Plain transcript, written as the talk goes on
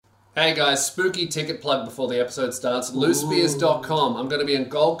Hey guys, spooky ticket plug before the episode starts. Loosebeers.com. I'm going to be in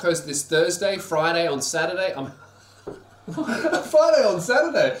Gold Coast this Thursday, Friday, on Saturday. Friday on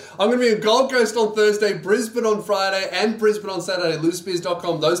Saturday. I'm going to be in Gold Coast on Thursday, Brisbane on Friday, and Brisbane on Saturday.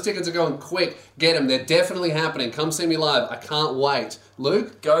 Loosebeers.com. Those tickets are going quick. Get them. They're definitely happening. Come see me live. I can't wait.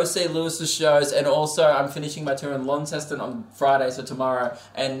 Luke? Go see Lewis's shows, and also I'm finishing my tour in Launceston on Friday, so tomorrow,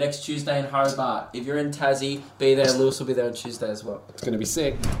 and next Tuesday in Hobart. If you're in Tassie, be there. Lewis will be there on Tuesday as well. It's going to be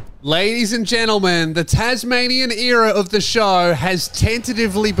sick. Ladies and gentlemen, the Tasmanian era of the show has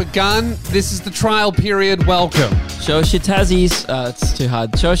tentatively begun. This is the trial period. Welcome. Show us your Tassies. It's too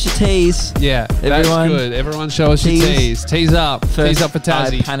hard. Show us your tees. Yeah, everyone, that's good. Everyone show us your tees. Tees up. Tees up for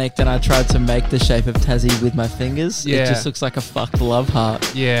Tassie. I panicked and I tried to make the shape of Tassie with my fingers. Yeah. It just looks like a fucked love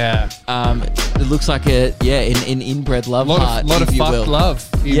heart. Yeah. It looks like an inbred love heart. A lot of fucked love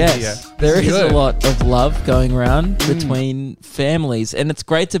in yes, here. There is a lot of love going around between families, and it's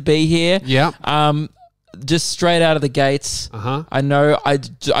great to be here. Yeah. Just straight out of the gates. I know I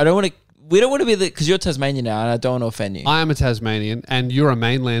don't want to. We don't want to be because you're Tasmanian now, and I don't want to offend you. I am a Tasmanian, and you're a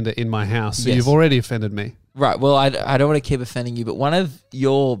mainlander in my house, so yes. You've already offended me. Right. Well, I don't want to keep offending you, but one of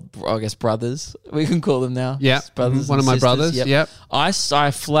your, I guess, brothers, we can call them now. Yeah. Brothers. One of my brothers. Yep. I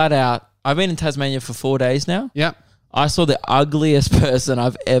flat out. I've been in Tasmania for 4 days now. Yep. I saw the ugliest person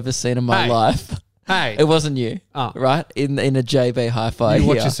I've ever seen in my life. Hey. It wasn't you. Oh. Right? In a JB Hi-Fi. You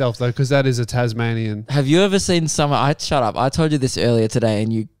watch yourself, though, because that is a Tasmanian. Have you ever seen someone... Shut up. I told you this earlier today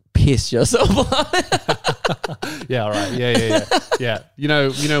and you pissed yourself. Yeah, all right. Yeah. You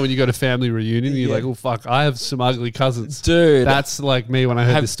know when you go to family reunion, you're like, oh, fuck, I have some ugly cousins. Dude. That's like me when I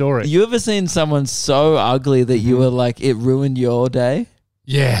heard this story. You ever seen someone so ugly that you were like, it ruined your day?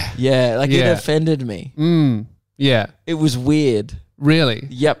 Yeah. Yeah, like it offended me. Yeah. It was weird. Really?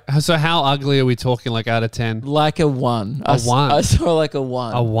 Yep. So how ugly are we talking, like out of 10? Like a 1. A 1? I saw like a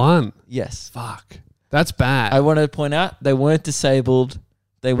 1. A 1? Yes. Fuck. That's bad. I want to point out, they weren't disabled.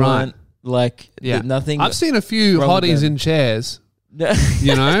 They weren't like nothing. I've seen a few hotties in chairs.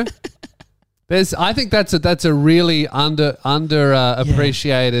 You know? I think that's a really under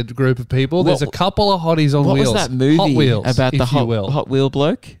appreciated group of people. There's a couple of hotties on wheels. What was that movie Hot Wheels, about the Hot Wheel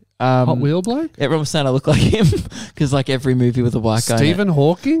bloke? Hot Wheel bloke? Everyone was saying I look like him because like every movie with a white guy. Stephen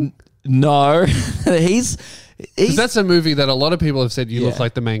Hawking? No, he's that's a movie that a lot of people have said you look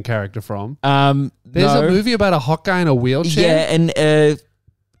like the main character from. There's a movie about a hot guy in a wheelchair. Yeah, and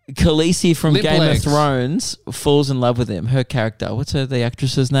Khaleesi from Limp Game legs. of Thrones falls in love with him. Her character, what's the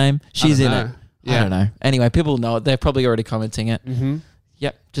actress's name? She's in it. Yeah. I don't know. Anyway, people know it. They're probably already commenting it. Mm-hmm.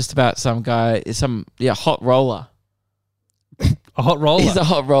 Yep, just about some guy, hot roller. A hot roller. He's a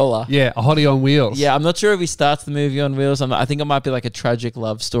hot roller. Yeah, a hottie on wheels. Yeah, I'm not sure if he starts the movie on wheels. I think it might be like a tragic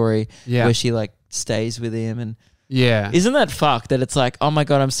love story where she like stays with him. And isn't that fucked that it's like, oh my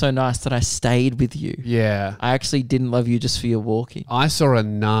God, I'm so nice that I stayed with you. Yeah. I actually didn't love you just for your walking. I saw a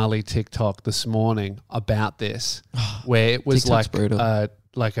gnarly TikTok this morning about this where it was TikTok's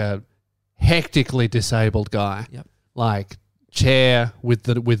like a hectically disabled guy. Yep. Like chair with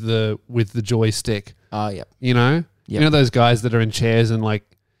the joystick. Oh, yep. You know? Yep. You know those guys that are in chairs and like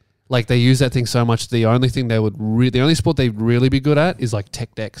they use that thing so much. The only thing the only sport they'd really be good at is like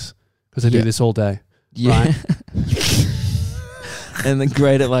tech decks because they do this all day. Yeah. Right? And then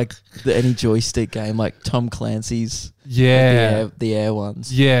great at like any joystick game, like Tom Clancy's. Yeah. The air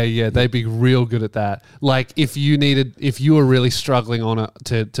ones. Yeah. They'd be real good at that. Like if you were really struggling on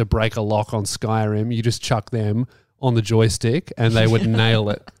to break a lock on Skyrim, you just chuck them on the joystick and they would nail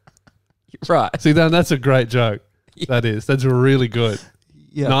it. Right. See, that's a great joke. Yeah. That's really good.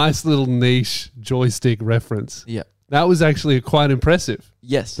 Yeah. Nice little niche joystick reference. Yeah. That was actually quite impressive.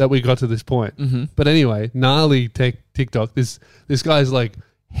 Yes. That we got to this point. Mm-hmm. But anyway, gnarly TikTok. This guy's like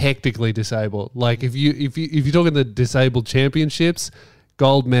hectically disabled. Like if you're talking the disabled championships,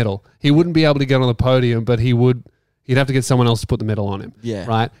 gold medal. He wouldn't be able to get on the podium, but he'd have to get someone else to put the medal on him. Yeah.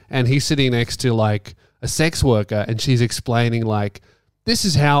 Right? And he's sitting next to like a sex worker and she's explaining like, this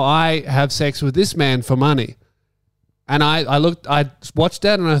is how I have sex with this man for money. And I watched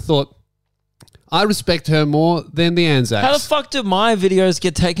that and I thought, I respect her more than the Anzacs. How the fuck do my videos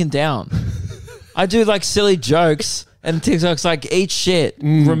get taken down? I do like silly jokes and TikTok's like, eat shit,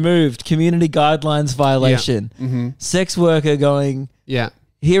 removed, community guidelines violation, sex worker going,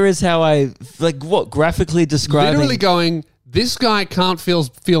 here is how I, like what, graphically describing. Literally going, this guy can't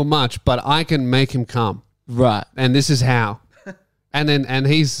feel much, but I can make him come. Right. And this is how. And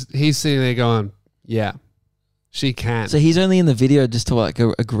he's sitting there going, yeah. She can. So he's only in the video just to like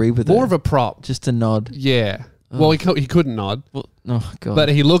agree with More her. of a prop. Just to nod. Yeah. Well, he couldn't nod. Well, oh god. But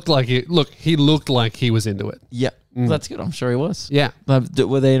he looked like he looked like he was into it. Yep. Well, that's good. I'm sure he was. Yeah. Were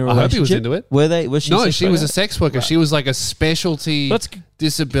they in a relationship? I hope he was into it. Were they? Was she? No, sex she was a worker? sex worker. She was like a specialty That's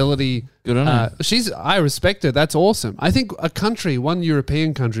disability. good on her. I respect her. That's awesome. I think one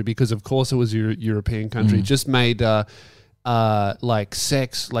European country, because of course it was a European country, just made like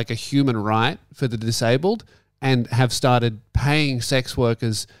sex like a human right for the disabled, and have started paying sex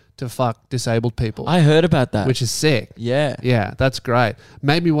workers to fuck disabled people, I heard about that. which is sick. yeah. Yeah, that's great.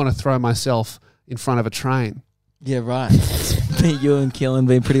 Made me want to throw myself in front of a train. Yeah, right. You and Keelan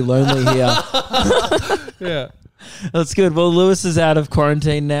being pretty lonely here. Yeah. That's good. Well, Lewis is out of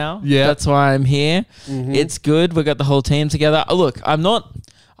quarantine now. Yeah. That's why I'm here. Mm-hmm. It's good. We got the whole team together. Look, I'm not...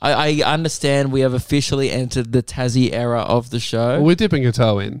 I understand we have officially entered the Tassie era of the show. Well, we're dipping a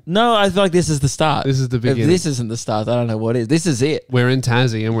toe in. No, I feel like this is the start. This is the If beginning. this isn't the start, I don't know what is. This is it. We're in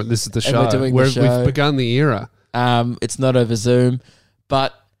Tassie, and this is the And show. we're doing the show. We've begun the era. It's not over Zoom,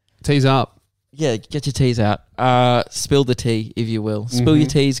 but Tease up. yeah, get your teas out. Spill the tea, if you will. Spill your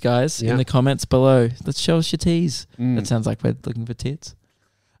teas, guys, Yeah. in the comments below. Let's show us your teas. Mm. That sounds like we're looking for tits.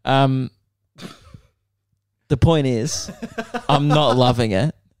 The point is, I'm not loving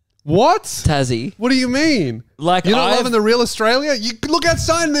it. What? Tassie. What do you mean? Like, You're not I've- loving the real Australia? You look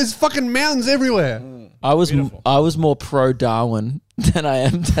outside and there's fucking mountains everywhere. I was more pro Darwin than I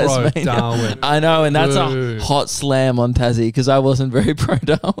am Tasmania. Darwin. I know, and that's Boo. a hot slam on Tassie because I wasn't very pro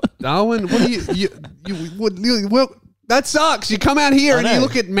Darwin. Darwin, what do well, that sucks. You come out here I and you know.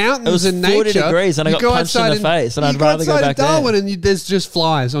 look at mountains It was and 40 nature. degrees and I You got go punched in outside the face and you I'd rather go outside back of Darwin there. and there's just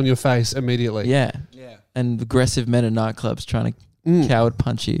flies on your face immediately. Yeah, Yeah. and aggressive men in nightclubs trying to coward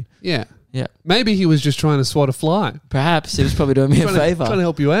punch you. Yeah. Yeah, Maybe he was just trying to swat a fly. perhaps he was probably doing me a Trying to- favor. Trying to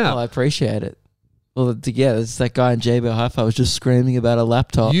help you out. Well, I appreciate it. Well, yeah, it's that guy in JBL Hi-Fi was just screaming about a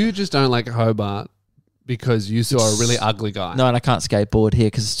laptop. You just don't like Hobart because you saw a really ugly guy. No, and I can't skateboard here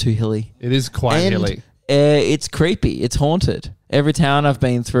because it's too hilly. It is quite And hilly. It's creepy. It's haunted. Every town I've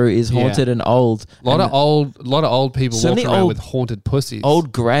been through is haunted and old. A lot And of old people So walking many around old- with haunted pussies.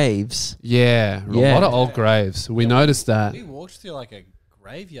 old graves. Yeah, Yeah. a lot of old graves. We noticed that. We walked through like a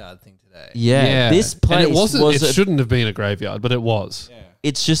graveyard thing today. Yeah, this place and it wasn't. was. It shouldn't have been a graveyard, but it was. Yeah.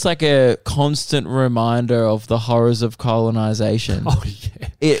 It's just like a constant reminder of the horrors of colonization. Oh yeah.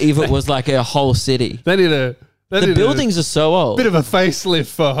 If it was like a whole city, They need a. the buildings are so old. Bit of a facelift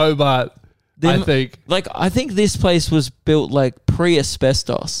for Hobart. I think. Like, I think this place was built like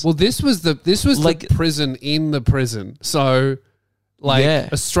pre-asbestos. Well, this was the Like- prison in the prison. So, like, Yeah.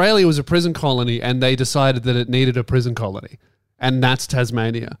 Australia was a prison colony, and they decided that it needed a prison colony, and that's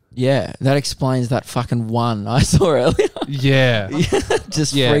Tasmania. Yeah, that explains that fucking one I saw earlier. Yeah.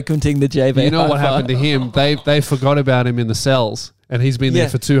 Just Yeah. frequenting the JB. You know what Hi-Fi. happened to him? They forgot about him in the cells, and he's been there Yeah.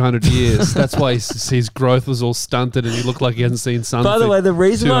 for 200 years. That's why his growth was all stunted, and he looked like he hadn't seen sun. By the for way, the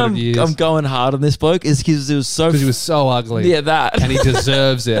reason why 200 years. I'm going hard on this bloke is because it was so. Because he was so ugly. Yeah, that. And he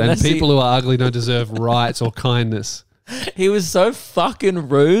deserves it. And and that's people who are ugly don't deserve rights or kindness. He was so fucking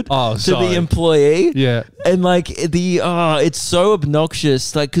rude Oh, to sorry. the employee. Yeah. And like it's so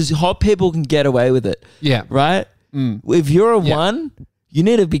obnoxious. Like, because hot people can get away with it, Yeah. right? Mm. If you're a Yeah. one, you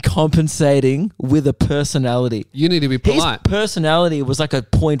need to be compensating with a personality. You need to be His polite. personality was like a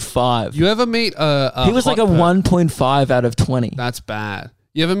 0.5. You ever meet a He was like a 1.5 out of 20. That's bad.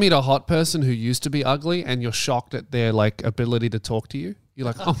 You ever meet a hot person who used to be ugly and you're shocked at their like ability to talk to you? You're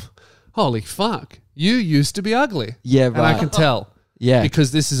like, oh, holy fuck. You used to be ugly. Yeah, And I right. can tell. Yeah.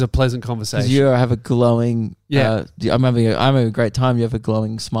 Because this is a pleasant Because conversation. you have a glowing. Yeah. I'm having a great time. You have a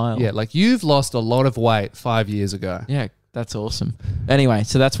glowing smile. Yeah, like you've lost a lot of weight 5 years ago. Yeah, that's awesome. Anyway,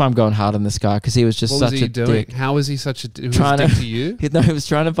 so that's why I'm going hard on this guy because he was just What such was he a doing? dick. How was he such a dick? Trying Trying to- to you? He was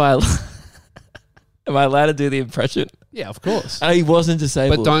trying to buy. Am I allowed to do the impression? Yeah, of course. He wasn't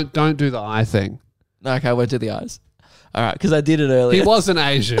disabled. But don't do the eye thing. Okay, I won't do the eyes. All right, because I did it earlier. He wasn't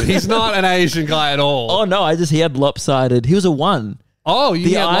Asian. He's not an Asian guy at all. Oh no, he had lopsided. He was a 1. Oh, you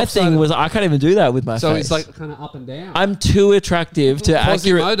The had eye lopsided- thing was I can't even do that with my So face. it's like kind of up and down. I'm too attractive to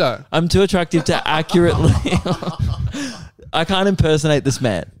Quasimodo. I'm too attractive to accurately. I can't impersonate this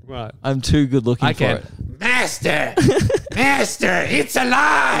man. Right. I'm too good looking I for can. it. Master! Master, it's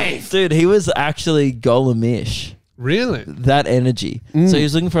alive! Dude, he was actually Golem-ish. Really? That energy. Mm. So he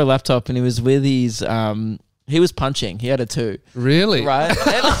was looking for a laptop and he was with his he was punching. He had a 2. Really? Right?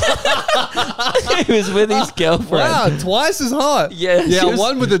 He was with his girlfriend. Wow, twice as hot. Yeah, she Yeah, was-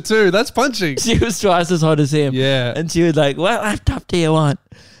 1 with a 2. That's punching. She was twice as hot as him. Yeah. And she was like, "What laptop do you want?"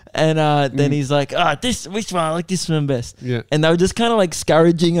 And then he's like, which one? I like this one best. Yeah. And they were just kind of like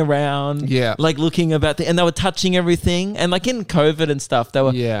scurrying around. Yeah. Like looking about and they were touching everything. And like in COVID and stuff, they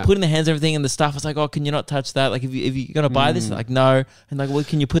were Yeah. putting their hands on everything, and the staff was like, oh, can you not touch that? Like if you're going to buy this, like, no. And like, well,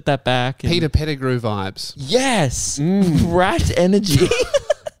 can you put that back? And Peter Pettigrew vibes. yes. Rat energy.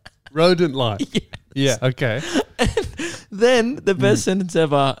 Rodent life. Yeah. Okay. Then the best sentence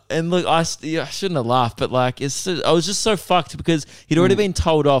ever, and look, I shouldn't have laughed, but like I was just so fucked because he'd already been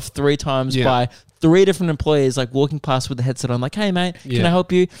told off 3 times by 3 different employees, like walking past with the headset on, like, hey mate, can I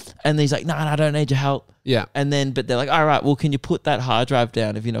help you? And he's like, no, I don't need your help. Yeah. And then, but they're like, all right, well, can you put that hard drive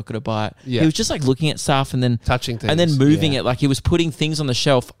down if you're not going to buy it? Yeah. He was just like looking at stuff and then Touching things. and then moving Yeah. it, like he was putting things on the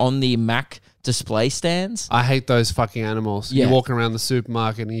shelf on the Mac display stands. I hate those fucking animals. Yeah. You're walking around the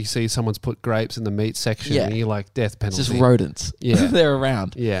supermarket and you see someone's put grapes in the meat section and you're like, death penalty. It's just rodents. Yeah. They're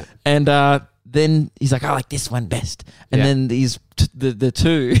around. Yeah. And then he's like, I like this one best. And then the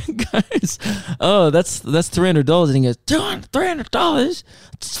 2 goes, oh, that's $300. And he goes, $300?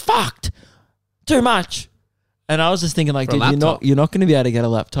 It's fucked. Too much. And I was just thinking, like, For a dude, laptop. you're not going to be able to get a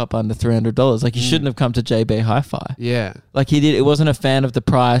laptop under $300. Like, you shouldn't have come to JB Hi-Fi. Yeah. Like he did, it wasn't a fan of the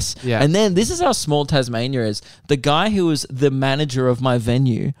price. Yeah. And then this is how small Tasmania is. The guy who was the manager of my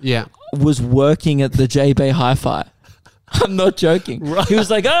venue Yeah. was working at the JB Hi-Fi. I'm not joking. Right. He was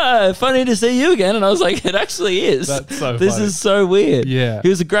like, funny to see you again. And I was like, it actually is. That's so This funny. is so weird. Yeah. He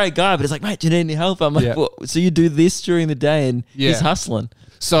was a great guy, but he's like, mate, do you need any help? I'm like, Yeah. what? So you do this during the day and Yeah. he's hustling.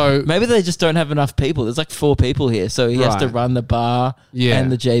 So Maybe they just don't have enough people. There's like 4 people here. So he has to Right. run the bar Yeah.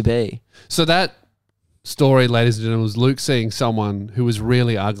 and the JB. So that story, ladies and gentlemen, was Luke seeing someone who was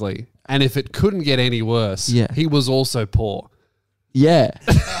really ugly. And if it couldn't get any worse, he was also poor. Yeah.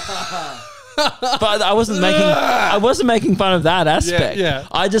 But I wasn't making fun of that aspect. yeah.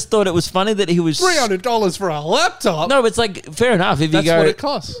 I just thought it was funny that he was $300 for a laptop? No, it's like fair enough. If That's you go, what it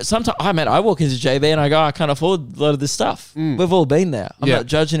costs. Sometimes I walk into JB and I go, I can't afford a lot of this stuff. We've all been there. I'm Yeah. not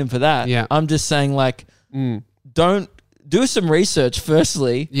judging him for that. Yeah. I'm just saying, like, don't do some research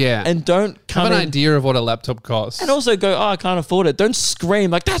firstly. Yeah. And don't come Have an in idea of what a laptop costs. and also go, I can't afford it. Don't scream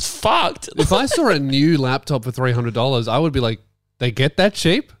like that's fucked. If I saw a new laptop for $300, I would be like, they get that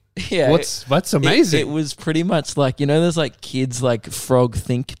cheap? Yeah, That's amazing. It was pretty much like, there's like kids like Frog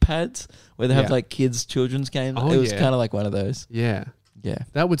Think pads where they have Yeah. like kids children's games. Oh, it was yeah. kind of like one of those. Yeah. Yeah.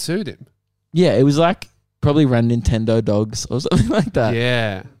 That would suit him. Yeah, it was like probably ran Nintendo Dogs or something like that.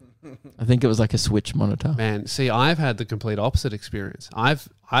 Yeah. I think it was like a Switch monitor. Man, see, I've had the complete opposite experience.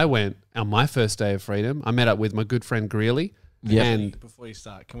 I went on my first day of freedom. I met up with my good friend Greeley. Yeah. And Before you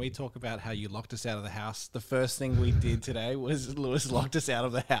start, can we talk about how you locked us out of the house? The first thing we did today was Lewis locked us out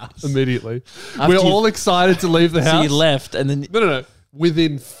of the house. immediately, After we're you- all excited to leave the So house. you left and then No.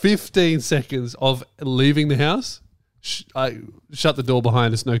 Within 15 seconds of leaving the house, I shut the door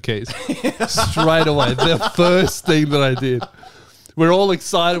behind us, no keys. Straight away. The first thing that I did. We're all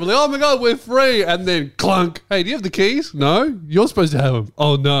excited. We're like, oh my God, we're free. And then clunk. Hey, do you have the keys? No? You're supposed to have them.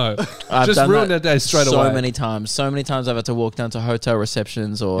 Oh no. I've Just done ruined that our day straight away. So many times. So many times I've had to walk down to hotel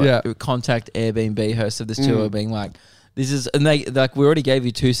receptions or Yeah. contact Airbnb hosts of this tour being like, this is, and they like, we already gave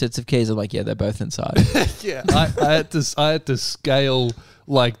you 2 sets of keys. I'm like, yeah, they're both inside. Yeah. I had to scale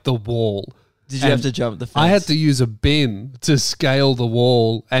like the wall. Did you have to jump the fence? I had to use a bin to scale the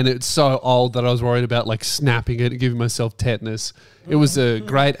wall, and it's so old that I was worried about like snapping it and giving myself tetanus. It was a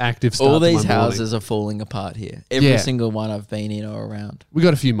great active start. All to my these morning. houses are falling apart here. Every Yeah. single one I've been in or around. We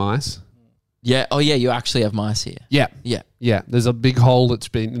got a few mice. Yeah. Oh yeah, you actually have mice here. Yeah. Yeah. Yeah. There's a big hole that's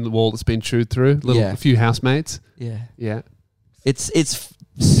been in the wall that's been chewed through. Yeah. A few housemates. Yeah. Yeah. It's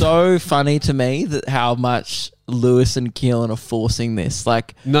so funny to me that how much Lewis and Keelan are forcing this.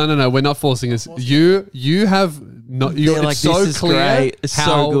 Like, No. We're not forcing this. You have not. They're It's like, so this is clear. great. It's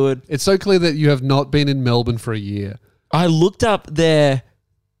so good. It's so clear that you have not been in Melbourne for a year. I looked up their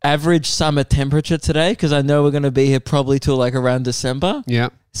average summer temperature today because I know we're going to be here probably till like around December. Yeah.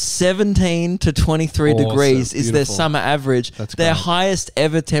 17 to 23 Awesome. degrees is their Beautiful. summer average. That's Their great. highest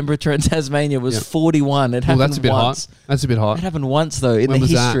ever temperature in Tasmania was Yeah. 41. It Well, happened that's a bit once. hot. That's a bit It hot. happened once though in When the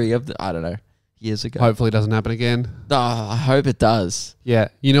was that? history of the, I don't know, years ago. Hopefully it doesn't happen again. Oh, I hope it does. Yeah.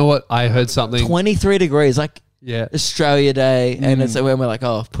 You know what? I heard something. 23 degrees, like Yeah. Australia Day, and it's when we're like,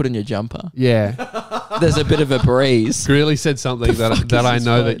 oh, put in your jumper. Yeah. There's a bit of a breeze. Greeley said something fuck that is I his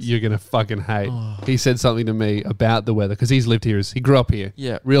know that voice? you're going to fucking hate. He said something to me about the weather because he's lived here. He grew up here.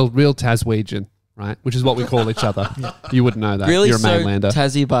 Yeah. Real Taswegian, right? Which is what we call each other. You wouldn't know that. Really You're a so mainlander.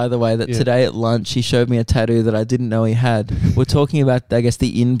 Tassie, by the way, that Yeah. today at lunch he showed me a tattoo that I didn't know he had. We're talking about, I guess,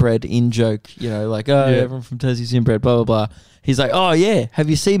 the inbred in-joke, like, oh, Yeah. everyone from Tassie's inbred, blah, blah, blah. He's like, oh, yeah, have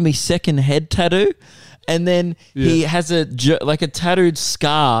you seen me second head tattoo? And then he has a tattooed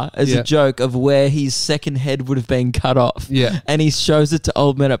scar as a joke of where his second head would have been cut off. Yeah. And he shows it to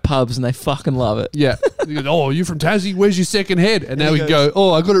old men at pubs and they fucking love it. Yeah. He goes, oh, you from Tassie? Where's your second head? And now he we go,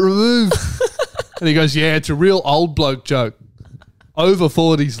 oh, I got it removed. And he goes, yeah, it's a real old bloke joke. Over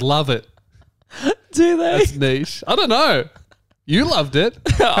 40s love it. Do they? That's niche. I don't know. You loved it.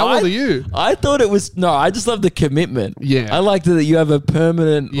 How old are you? I thought it was I just love the commitment. Yeah. I like that you have a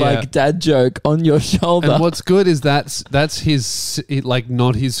permanent dad joke on your shoulder. And what's good is that's his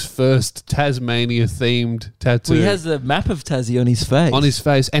not his first Tasmania themed tattoo. He has a map of Tassie on his face. On his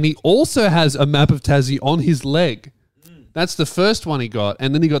face, and he also has a map of Tassie on his leg. That's the first one he got,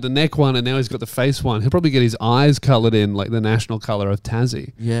 and then he got the neck one, and now he's got the face one. He'll probably get his eyes coloured in like the national colour of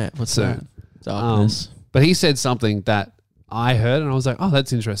Tassie. Yeah, what's that? Darkness. But he said something that I heard, and I was like, oh,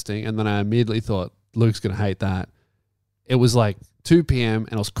 that's interesting. And then I immediately thought, Luke's going to hate that. It was like 2 p.m.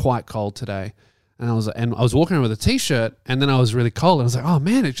 and it was quite cold today. And I was walking around with a t-shirt, and then I was really cold. And I was like, oh,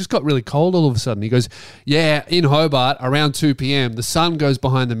 man, it just got really cold all of a sudden. He goes, yeah, in Hobart, around 2 p.m., the sun goes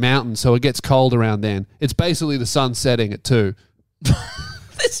behind the mountain, so it gets cold around then. It's basically the sun setting at 2.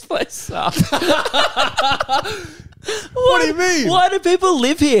 This place sucks. What do you mean? Why do people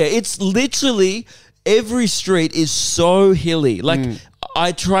live here? It's literally... Every street is so hilly. Like,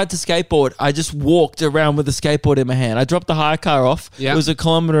 I tried to skateboard. I just walked around with a skateboard in my hand. I dropped the hire car off. Yeah. It was a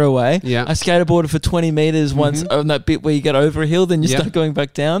kilometre away. Yeah. I skateboarded for 20 metres once on that bit where you get over a hill, then you start going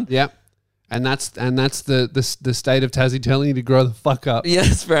back down. Yeah. And that's the state of Tassie telling you to grow the fuck up. Yeah,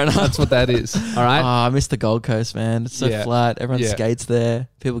 that's fair enough. That's what that is. All right. I miss the Gold Coast, man. It's so flat. Everyone skates there.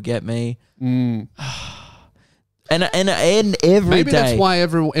 People get me. And every Maybe day. that's why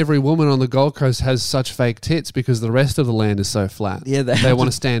every woman on the Gold Coast has such fake tits, because the rest of the land is so flat. Yeah, they want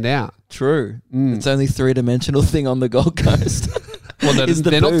to stand out. True. It's only 3-dimensional thing on the Gold Coast. Well,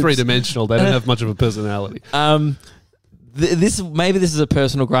 they're not 3-dimensional. They don't have much of a personality. This is a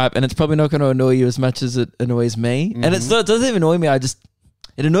personal gripe, and it's probably not going to annoy you as much as it annoys me. And it doesn't even annoy me.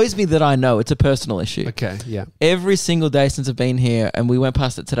 It annoys me that I know it's a personal issue. Okay, yeah. Every single day since I've been here, and we went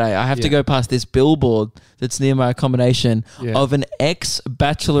past it today, I have to go past this billboard that's near my accommodation of an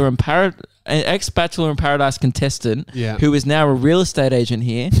ex-Bachelor in Paradise contestant who is now a real estate agent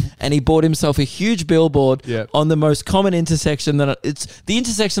here, and he bought himself a huge billboard on the most common intersection it's the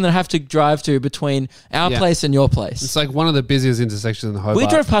intersection that I have to drive to between our place and your place. It's like one of the busiest intersections in the Hobart. We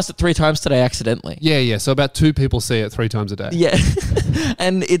drove past it 3 times today accidentally. Yeah. So about 2 people see it 3 times a day. Yeah.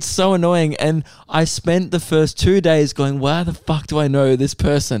 And it's so annoying. And I spent the first 2 days going, why the fuck do I know this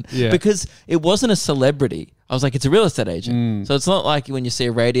person? Yeah. Because it wasn't a celebrity. I was like, it's a real estate agent. So it's not like when you see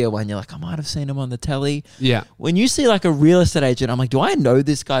a radio one, you're like, I might have seen him on the telly. Yeah. When you see like a real estate agent, I'm like, do I know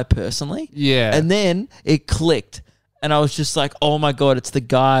this guy personally? Yeah. And then it clicked. And I was just like, oh my God, it's the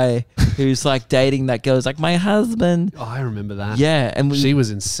guy who's like dating that girl. It's like, my husband. Oh, I remember that. Yeah. And she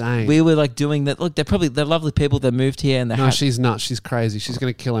was insane. We were like doing that. Look, they're lovely people that moved here. And she's nuts. She's crazy. She's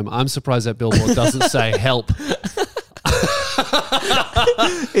going to kill him. I'm surprised that billboard doesn't say help.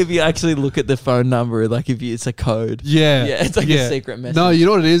 If you actually look at the phone number, like it's a code. Yeah. Yeah, it's like a secret message. No, you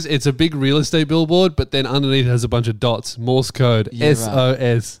know what it is? It's a big real estate billboard, but then underneath it has a bunch of dots. Morse code. Yeah,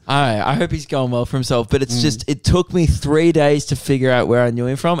 SOS. I hope he's going well for himself, but it's just, it took me 3 days to figure out where I knew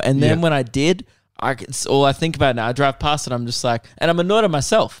him from. And then when I did, it's all I think about now. I drive past it, I'm just like, and I'm annoyed at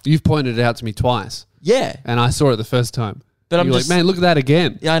myself. You've pointed it out to me twice. Yeah. And I saw it the first time. But I'm You're just like, man, look at that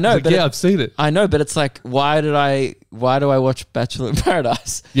again. Yeah, I know. Like, I've seen it. I know, but it's like, why do I watch Bachelor in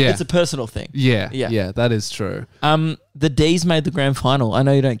Paradise? Yeah. It's a personal thing. Yeah, that is true. The D's made the grand final. I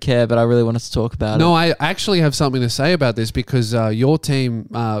know you don't care, but I really wanted to talk about it. No, I actually have something to say about this because your team,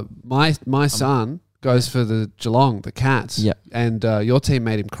 my son goes for the Geelong, the Cats. Yep. And your team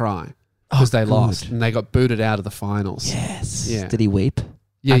made him cry because they lost and they got booted out of the finals. Yes. Yeah. Did he weep?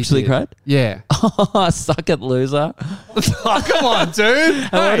 Yeah, Actually cried? Yeah. Oh, suck it, loser. Oh, come on, dude.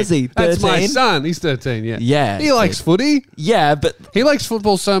 How old is he? 13? That's my son. He's 13, yeah. Yeah. He likes footy. Yeah, but He likes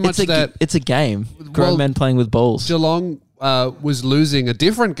football so much that it's a game. Grown men playing with balls. Geelong was losing a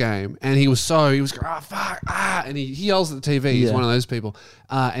different game, and he was going, oh, fuck, and he yells at the TV. He's one of those people.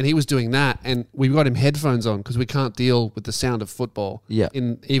 And he was doing that, and we've got him headphones on because we can't deal with the sound of football. Yeah.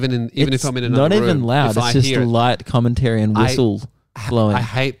 Even if I'm in another not room. even loud. It's just a light commentary and whistle blowing. I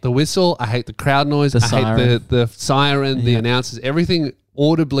hate the whistle. I hate the crowd noise. Siren. Hate the siren, the announcers, everything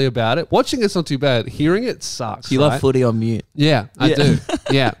audibly about it. Watching it's not too bad. Hearing it sucks. You love footy on mute. Yeah, I do.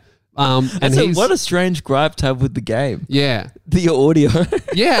 Yeah. And what a strange gripe to have with the game. yeah. The audio.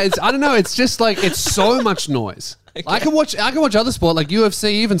 Yeah, it's I don't know. It's just like it's so much noise. I can watch other sport like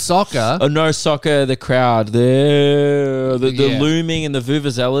UFC, even soccer. Oh no, soccer, the crowd, the Yeah. looming and the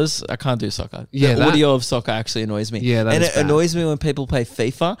vuvuzelas. I can't do soccer. Yeah, the that- audio of soccer actually annoys me. Yeah, that and is it bad. annoys me when people play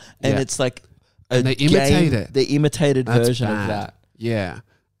FIFA and Yeah. it's like a And they imitate it. the imitated That's version bad. of that. Yeah.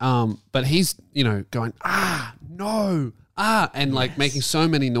 But he's going no and like making so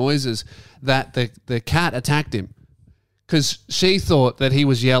many noises that the cat attacked him. Because she thought that he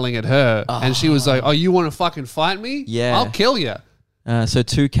was yelling at her, and she was like, "Oh, you want to fucking fight me? Yeah. I'll kill you." So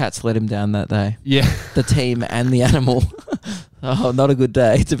 2 cats let him down that day. Yeah, The team and the animal. Oh, not a good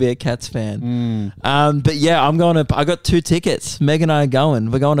day to be a Cats fan. But yeah, I got 2 tickets. Meg and I are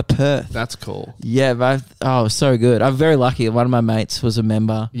going. We're going to Perth. that's cool. Yeah, but so good. I'm very lucky. One of my mates was a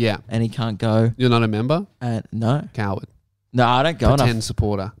member. Yeah, And he can't go. you're not a member, And no, coward, I don't go enough. pretend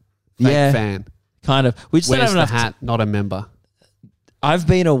supporter, fake Yeah. fan, Kind of. We just don't wears have the enough. hat, not a member, I've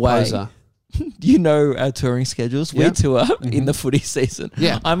been away. poser. You know our touring schedules. Yeah. We tour in the footy season.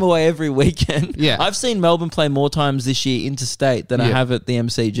 Yeah. I'm away every weekend. Yeah. I've seen Melbourne play more times this year interstate than I Yeah. have at the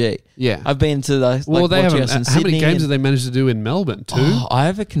MCG. Yeah. I've been to the Well, they watching haven't. us in How many Sydney games and- have they managed to do in Melbourne? 2. Oh, I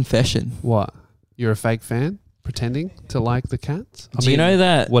have a confession. What? You're a fake fan, pretending to like the Cats. Do you know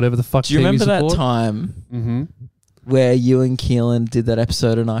that? Whatever the fuck. Do you team remember that support? time Mm-hmm. where you and Keelan did that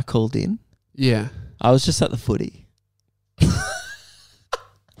episode and I called in? Yeah. I was just at the footy.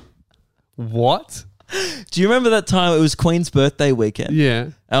 What? Do you remember that time? It was Queen's birthday weekend. Yeah.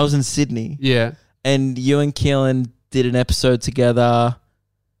 I was in Sydney, Yeah. and you and Keelan did an episode together.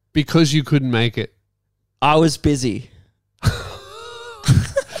 Because you couldn't make it. I was busy.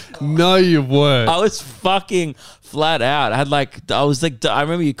 No, you weren't. I was fucking flat out. I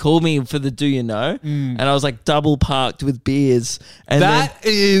remember you called me for the Do You Know, and I was like double parked with beers. And That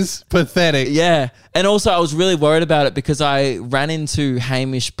is pathetic. yeah. And also I was really worried about it because I ran into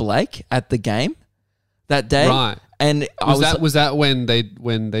Hamish Blake at the game that day. Right. And Was that when they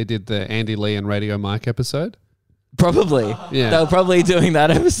did the Andy Lee and Radio Mike episode? probably. Yeah. They were probably doing that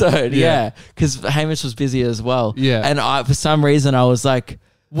episode. Yeah. Yeah. Because Hamish was busy as well. Yeah. And for some reason I was like,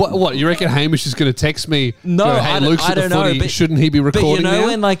 What? You reckon Hamish is going to text me? No, go, hey, Luke's I at the don't know, footy. but- Shouldn't he be but recording you know now?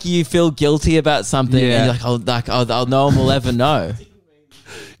 when like you feel guilty about something Yeah. and you're like, no one will ever know.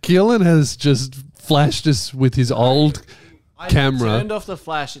 Keelan has just flashed us with his old camera. Turned off the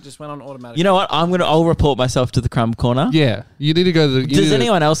flash. It just went on automatic. You know what? I'll report myself to the Crumb Corner. Yeah, you need to go to the. Does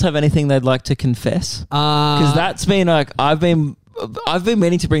anyone else have anything they'd like to confess? Because that's been like I've been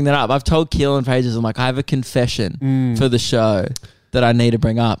meaning to bring that up. I've told Keelan for ages. I'm like, I have a confession for the show that I need to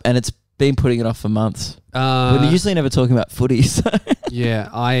bring up, and it's been putting it off for months. We're usually never talking about footy. So.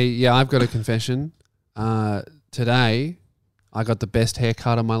 I've got a confession. Today, I got the best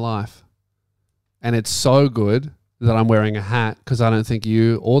haircut of my life, and it's so good that I'm wearing a hat because I don't think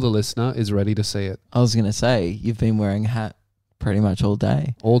you or the listener is ready to see it I was gonna say you've been wearing a hat pretty much all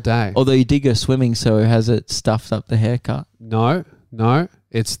day. all day. Although you did go swimming, so has it stuffed up the haircut? No,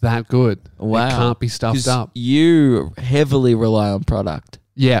 it's that good. Wow. It can't be stuffed 'Cause up. you heavily rely on product.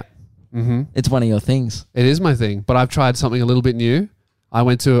 Yeah. Mm-hmm. It's one of your things. It is my thing, but I've tried something a little bit new. I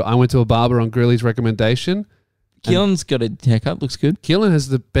went to a barber on Grilly's recommendation. Keelan's got a haircut. Looks good. Keelan has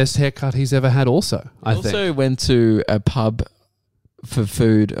the best haircut he's ever had also, I think. Also went to a pub for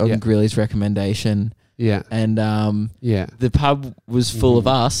food on Yeah. Grilly's recommendation. Yeah. And Yeah. the pub was full of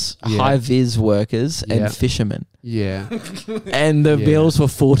us, Yeah. high-vis workers Yeah. and fishermen. Yeah. And the Yeah. meals were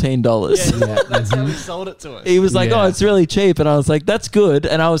 $14. Yeah, that's how he sold it to us. He was like, Yeah. oh, it's really cheap. And I was like, that's good.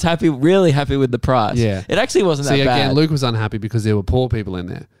 And I was really happy with the price. Yeah. It actually wasn't See, that bad. again, Luke was unhappy because there were poor people in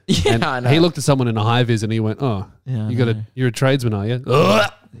there. Yeah, And I know. he looked at someone in a high vis and he went, "Oh, Yeah, I you're a tradesman, are you?"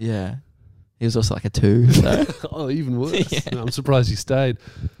 Yeah. He was also like a 2. So. Oh, even worse. I'm surprised he stayed.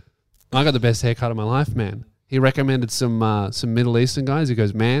 I got the best haircut of my life, man. He recommended some Middle Eastern guys. He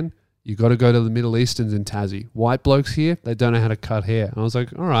goes, "Man, you got to go to the Middle Easterns in Tassie. White blokes here, they don't know how to cut hair." And I was like,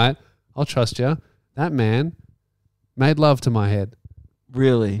 "All right, I'll trust you." That man made love to my head.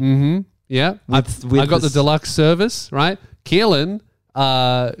 Really? Mm-hmm. Yeah. I got the this- deluxe service, right? Keelan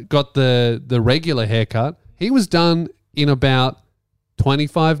got the regular haircut. He was done in about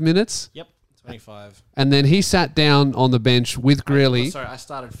 25 minutes. Yep, 25. And then he sat down on the bench with Greeley. Sorry, I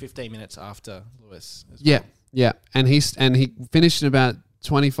started 15 minutes after Lewis. as Yeah, well. yeah. And he finished in about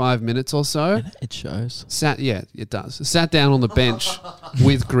 25 minutes or so. It shows. It does. Sat down on the bench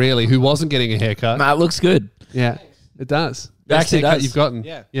with Greeley, who wasn't getting a haircut. It looks good. Yeah, it does. It Best actually haircut does. you've gotten.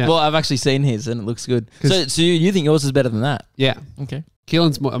 Yeah. Yeah. Well, I've actually seen his and it looks good. 'Cause- So you think yours is better than that? yeah. Okay.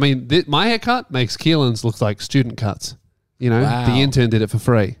 Keelan's more, my haircut makes Keelan's look like student cuts. You know, Wow. the intern did it for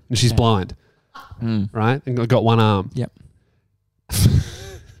free, and she's blind, right? And got one arm. Yep.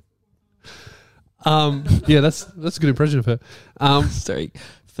 Yeah, that's a good impression of her. Sorry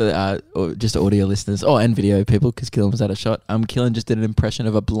for just audio listeners, and video people, because Killen was out of shot. Killen just did an impression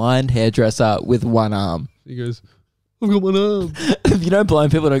of a blind hairdresser with one arm. He goes, "I've got one arm." You know,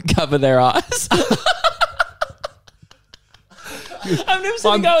 blind people don't cover their eyes. I've never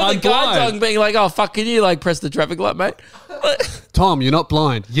seen a guy with a guide dog being like, "Oh fuck, can you like press the traffic light, mate?" Tom, you're not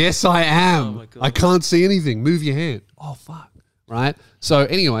blind. Yes, I am. Oh my God. I can't see anything. Move your hand. Oh, fuck. Right? So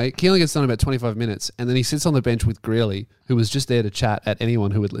anyway, Keelan gets done in about 25 minutes, and then he sits on the bench with Greeley, who was just there to chat at anyone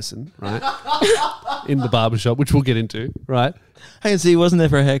who would listen, right? In the barbershop, which we'll get into, right? Hang on, so he wasn't there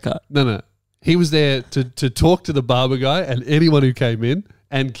for a haircut. No. He was there to talk to the barber guy and anyone who came in,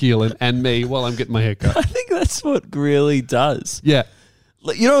 and Keelan and me while I'm getting my hair cut. I think that's what Greeley does. Yeah.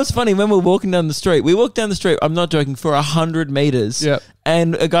 Like, you know what's funny? When we're walking down the street, I'm not joking, for 100 meters. Yep.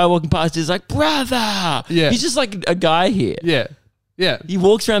 And a guy walking past is like, brother. Yeah. He's just like a guy here. Yeah. Yeah. He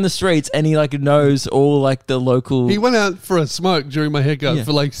walks around the streets and he like knows all like the local. He went out for a smoke during my haircut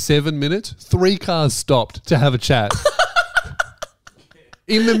for like 7 minutes. 3 cars stopped to have a chat.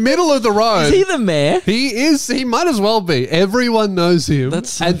 In the middle of the road. Is he the mayor? He is. He might as well be. Everyone knows him. That's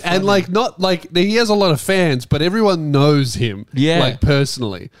so and funny. like not like he has a lot of fans, but everyone knows him. Yeah. Like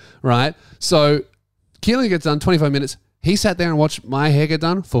personally, right? So Keelan gets done 25 minutes. He sat there and watched my hair get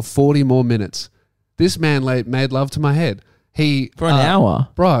done for 40 more minutes. This man made love to my head. He For an hour?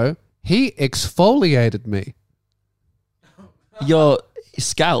 bro. He exfoliated me. Your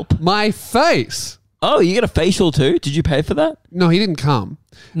scalp? My face. Oh, you get a facial too? Did you pay for that? No, he didn't come.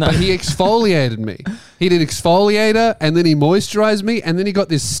 No. But he exfoliated me. He did exfoliator, and then he moisturized me, and then he got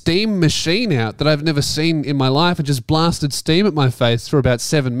this steam machine out that I've never seen in my life and just blasted steam at my face for about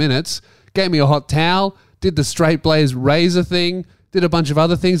 7 minutes, gave me a hot towel, did the straight blaze razor thing, did a bunch of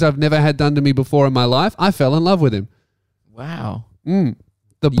other things I've never had done to me before in my life. I fell in love with him. Wow.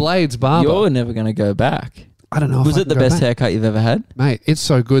 The Blades barber. You're never going to go back. I don't know. Was it the best haircut you've ever had? Mate, it's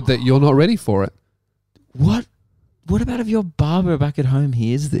so good that you're not ready for it. What about if your barber back at home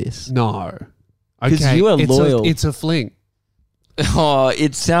hears this? No. 'Cause Okay. you are it's loyal. It's a fling. Oh,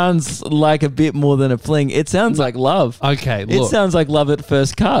 it sounds like a bit more than a fling. It sounds like love. Okay, It look. sounds like love at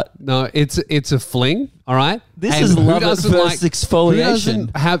first cut. No, it's a fling, all right? This And is who love at doesn't first exfoliation. Who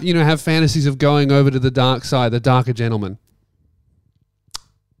doesn't have fantasies of going over to the dark side, the darker gentleman?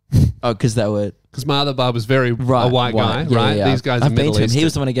 Oh, because they were Because my other barber's very a white guy, Yeah, right? yeah. These guys I've are been Middle to him. Eastern. He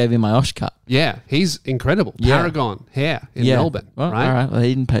was the one who gave me my Osh cut. Yeah, he's incredible. Yeah. Paragon hair in Melbourne, Well, right? all right. Well, he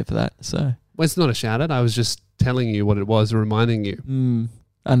didn't pay for that, so Well, it's not a shout out. I was just telling you what it was, reminding you.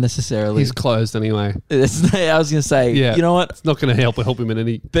 unnecessarily. He's closed anyway. I was going to say, Yeah. you know what? It's not going to help him in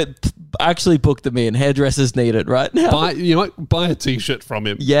any. But actually book them in. Hairdressers need it right now. Buy a t-shirt from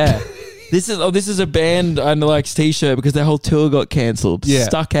him. Yeah. This is a band I like's t-shirt because their whole tour got cancelled. Yeah.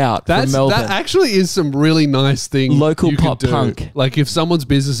 Stuck out from Melbourne. That actually is some really nice thing. Local you could pop do. punk. Like if someone's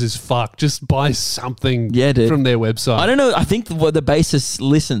business is fucked, just buy something Yeah, dude. from their website. I don't know. I think the bassist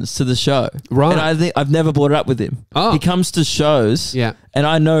listens to the show. Right. And I think I've never brought it up with him. Oh. He comes to shows. Yeah. And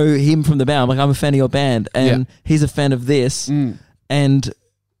I know him from the band. I'm like, I'm a fan of your band. And he's a fan of this. And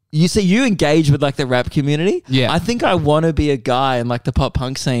you see, you engage with like the rap community. Yeah. I think I want to be a guy in like the pop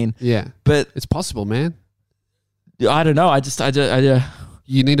punk scene. Yeah. But It's possible, man. I don't know. I just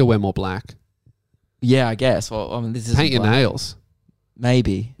You need to wear more black. yeah, I guess. Well, I mean, this is Paint your nails.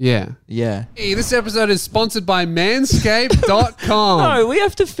 Maybe. Yeah. Yeah. Hey, this episode is sponsored by manscaped.com. No, we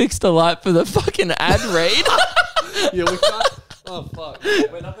have to fix the light for the fucking ad read. Yeah, we can't. Oh, fuck.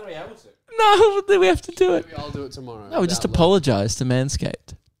 We're not going to be able to. No, then we have to do it. Maybe I'll do it tomorrow. No, we just Without apologise to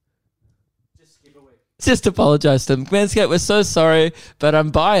Manscaped. Just apologise to them. Manscaped, we're so sorry,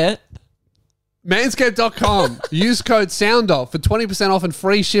 but buy it. Manscaped.com. Use code SOUNDOFF for 20% off and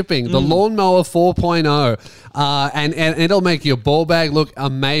free shipping. The Lawnmower 4.0. And it'll make your ball bag look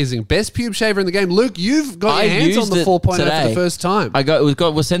amazing. Best pube shaver in the game. Luke, you've got your hands on the 4.0 for the first time. It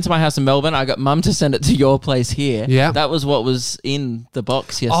was sent to my house in Melbourne. I got mum to send it to your place here. Yeah. That was what was in the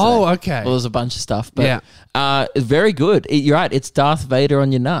box yesterday. Oh, okay. Well, there was a bunch of stuff. But it's very good. You're right. It's Darth Vader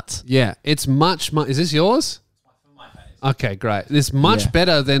on your nuts. Yeah, it's much. Is this yours? Okay, great. It's much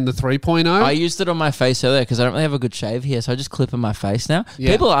better than the 3.0. I used it on my face earlier because I don't really have a good shave here, so I just clip in my face now. Yeah.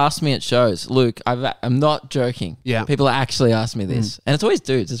 People ask me at shows, Luke, I'm not joking. Yeah. People actually ask me this. And it's always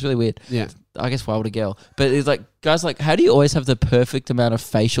dudes. It's really weird. Yeah. I guess why would a girl? But it's like, guys, like, how do you always have the perfect amount of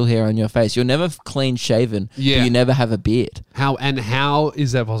facial hair on your face? You're never clean shaven, Yeah. but you never have a beard. How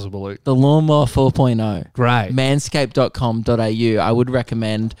is that possible, Luke? The Lawnmower 4.0. Great. Manscaped.com.au. I would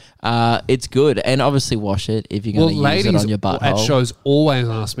recommend. It's good. And obviously wash it if you're going to use it on your butthole. at shows always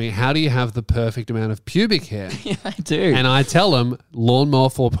ask me, how do you have the perfect amount of pubic hair? Yeah, I do. And I tell them Lawnmower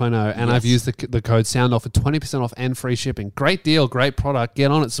 4.0, and I've used the code SOUNDOFF for 20% off and free shipping. Great deal, great product.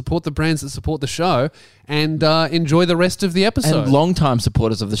 Get on it. Support the brands that support the show, and enjoy the rest of the episode. And long-time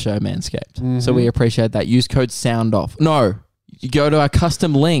supporters of the show, Manscaped. So we appreciate that. Use code SOUNDOFF. No, you go to our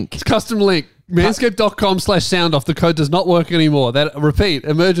custom link. It's custom link. Manscaped.com/soundoff. The code does not work anymore. Repeat,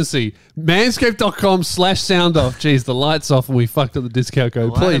 emergency. Manscaped.com/soundoff. Jeez, the light's off and we fucked up the discount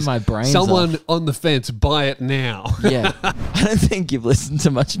code. Lighting Please, my brains someone off. on the fence, buy it now. Yeah. I don't think you've listened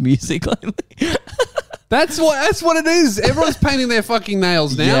to much music lately. That's what it is. Everyone's painting their fucking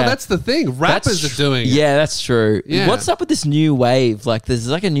nails now. Yeah. That's the thing. Rappers are doing it. Yeah, that's true. Yeah. What's up with this new wave? Like, there's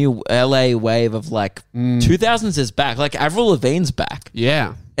like a new LA wave of like 2000s is back. Like, Avril Lavigne's back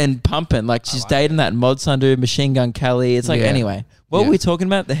Yeah. and pumping. Like, she's dating that Mod Sun dude, Machine Gun Kelly. It's like, Yeah. anyway, what Yeah. were we talking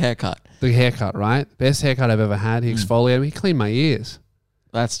about? The haircut. The haircut, right? Best haircut I've ever had. He exfoliated me. He cleaned my ears.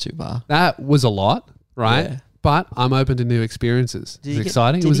 That's too far. That was a lot, right? Yeah. But I'm open to new experiences. It was you get-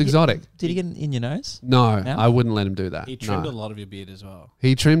 exciting. did It was you get- exotic. Did he get it in your nose? No, No? I wouldn't let him do that. He trimmed No. a lot of your beard as well.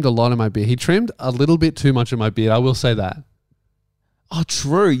 He trimmed a lot of my beard. He trimmed a little bit too much of my beard. I will say that. Oh,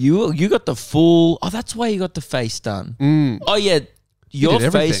 true. You got the full. Oh, that's why you got the face done. Oh yeah, your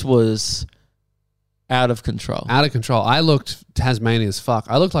did face everything. was out of control. Out of control. I looked Tasmanian as fuck.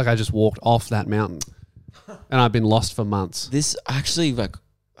 I looked like I just walked off that mountain. And I've been lost for months. This actually, like,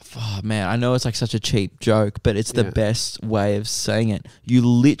 oh man, I know it's like such a cheap joke, but it's the Yeah. best way of saying it. You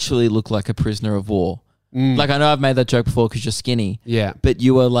literally look like a prisoner of war. Like, I know I've made that joke before because you're skinny, Yeah. but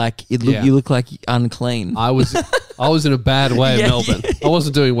you were like, Yeah. you look like unclean. I was in a bad way Yeah, in Melbourne. I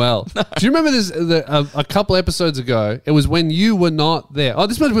wasn't doing well. Do you remember this a couple episodes ago? It was when you were not there. Oh,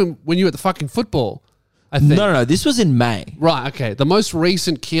 this must have been when you were at the fucking football. I think. No, this was in May. Right, okay. The most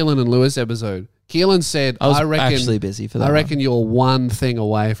recent Keelan and Lewis episode. Keelan said, I was reckon actually busy for that. I reckon you're one thing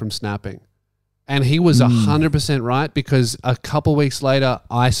away from snapping. And he was 100% right, because a couple weeks later,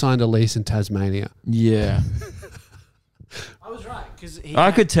 I signed a lease in Tasmania. Yeah, I was right because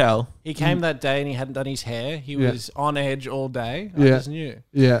I could tell. He came that day and he hadn't done his hair. He Yeah. was on edge all day. I Yeah. just knew.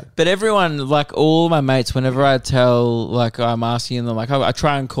 Yeah. But everyone, like all my mates, whenever I tell, like I'm asking them, like I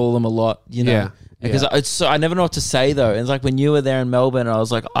try and call them a lot, you know, Yeah. because it's so, I never know what to say though. It's like when you were there in Melbourne, I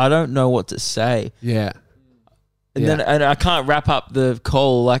was like, I don't know what to say, Yeah. and Yeah. then and I can't wrap up the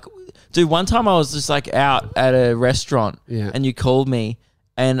call. Like, dude, one time I was just like out at a restaurant, Yeah. and you called me.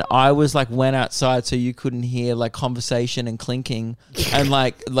 And I was like went outside so you couldn't hear like conversation and clinking and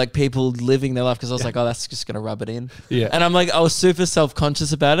like people living their life, because I was like, oh, that's just gonna rub it in. Yeah. And I'm like, I was super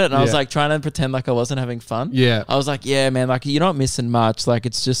self-conscious about it, and I was Yeah. like trying to pretend like I wasn't having fun. Yeah. I was like, yeah, man, like you're not missing much. Like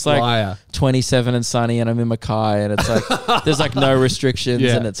it's just like Liar. 27 and sunny, and I'm in Mackay, and it's like there's like no restrictions,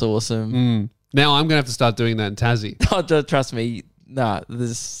 Yeah. and it's awesome. Now I'm going to have to start doing that in Tassie. Oh, don't trust me. Nah,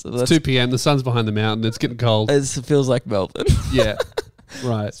 this It's 2 p.m. The sun's behind the mountain. It's getting cold. it feels like Melbourne. Yeah.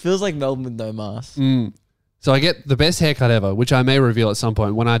 Right. It feels like Melbourne with no mask. So I get the best haircut ever, which I may reveal at some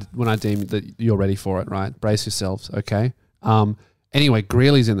point when I deem that you're ready for it, right? Brace yourselves, okay? Anyway,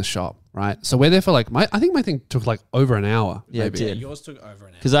 Greeley's in the shop, right? So we're there for like, I think my thing took like over an hour. Yeah, it maybe. did. Yours took over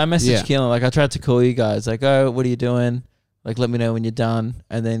an hour. Because I messaged Yeah. Keelan, like I tried to call you guys, like, oh, what are you doing? Like, let me know when you're done.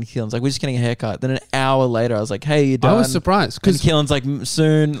 And then Keelan's like, we're just getting a haircut. Then an hour later, I was like, hey, you done? I was surprised Because because, Keelan's like,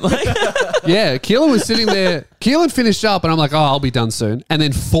 soon. Like, yeah, Keelan was sitting there. Keelan finished up and I'm like, oh, I'll be done soon. And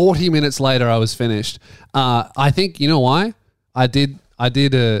then 40 minutes later, I was finished. I think, you know why? I did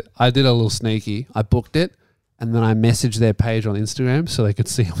a little sneaky. I booked it. And then I messaged their page on Instagram so they could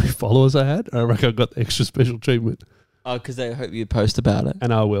see how many followers I had. I reckon I got the extra special treatment. oh, because they hope you post about it.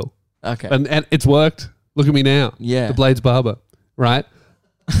 And I will. Okay. And it's worked. Look at me now. Yeah. The Blades Barber, right?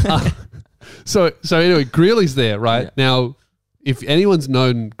 So anyway, Greeley's there, right? Yeah. Now, if anyone's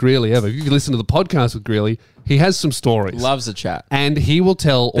known Greeley ever, if you can listen to the podcast with Greeley, he has some stories. Loves a chat. And he will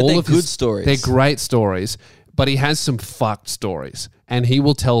tell But all they're of his good stories. They're great stories, but he has some fucked stories. And he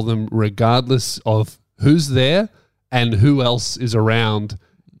will tell them regardless of who's there and who else is around,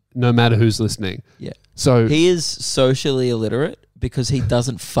 no matter who's listening. Yeah. So He is socially illiterate, because he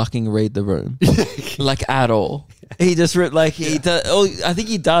doesn't fucking read the room, like at all. He just like he does. Oh, I think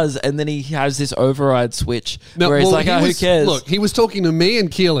he does, and then he has this override switch where he's like, "Oh, who cares?" Look, he was talking to me and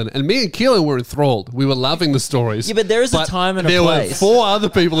Keelan, and me and Keelan were enthralled. We were loving the stories. Yeah, but there is a time and a there place. There were 4 other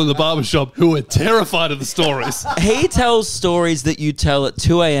people in the barbershop who were terrified of the stories. He tells stories that you tell at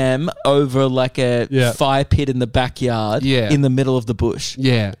 2 a.m. over like a fire pit in the backyard, in the middle of the bush.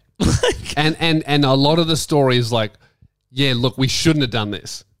 Yeah, and a lot of the stories like, yeah, look, we shouldn't have done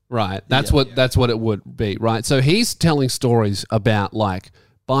this. Right. That's what it would be. Right. So he's telling stories about like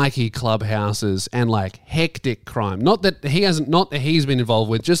bikie clubhouses and like hectic crime. Not that he's been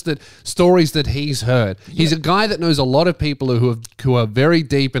involved with, just that stories that he's heard. He's a guy that knows a lot of people who are very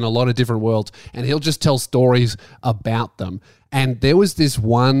deep in a lot of different worlds, and he'll just tell stories about them. And there was this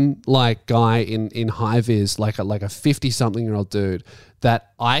one like guy in high-vis, like a 50-something-year-old dude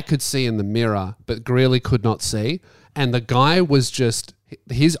that I could see in the mirror, but Greeley could not see. And the guy was just,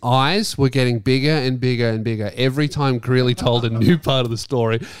 his eyes were getting bigger and bigger and bigger. Every time Greeley told a new part of the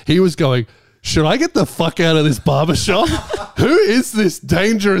story, he was going, should I get the fuck out of this barbershop? Who is this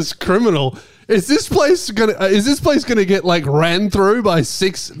dangerous criminal? Is this place gonna get like ran through by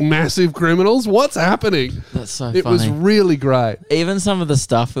 6 massive criminals? What's happening? That's so It funny. was really great. Even some of the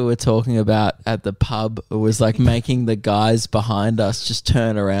stuff we were talking about at the pub was like making the guys behind us just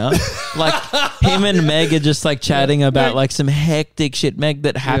turn around. Like him and Meg are just like chatting about like some hectic shit, Meg,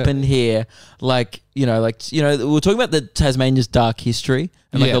 that happened here. Like, we were talking about the Tasmania's dark history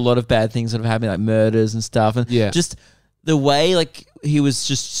and like a lot of bad things that have happened, like murders and stuff. And just the way like he was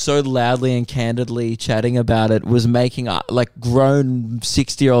just so loudly and candidly chatting about it was making like grown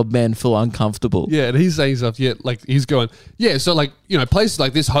 60-year-old men feel uncomfortable. Yeah, and he's saying stuff, like he's going, so like, places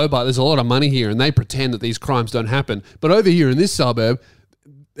like this, Hobart, there's a lot of money here and they pretend that these crimes don't happen. But over here in this suburb,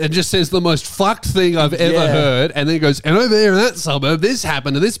 it just says the most fucked thing I've ever heard. And then it goes, and over there in that suburb, this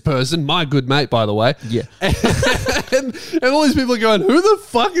happened to this person, my good mate, by the way. Yeah. and all these people are going, who the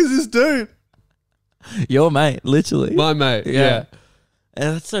fuck is this dude? Your mate, literally. My mate, yeah.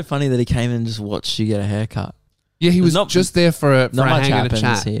 And that's so funny that he came and just watched you get a haircut. Yeah, he was just there for a much hang and a happens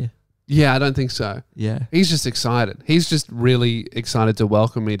chat. here. Yeah, I don't think so. Yeah. He's just excited. He's just really excited to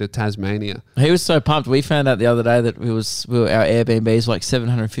welcome me to Tasmania. He was so pumped. We found out the other day that our Airbnb is like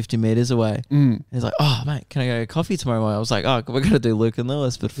 750 meters away. He's like, oh, mate, can I go get coffee tomorrow morning? I was like, oh, we're going to do Luke and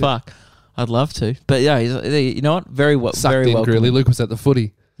Lewis, but fuck, I'd love to. But yeah, you know what? Very welcome. Really. Luke was at the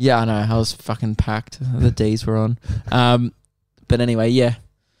footy. Yeah, I know. I was fucking packed. The D's were on. But anyway, yeah.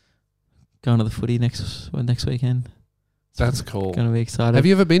 Going to the footy next weekend. That's cool. Going to be excited. Have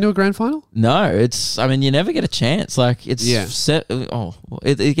you ever been to a grand final? No, you never get a chance. Like, it's set. Oh,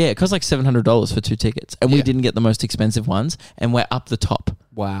 it costs like $700 for 2 tickets. And we didn't get the most expensive ones. And we're up the top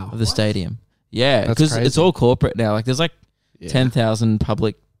of the stadium. Yeah, because it's all corporate now. Like, there's like 10,000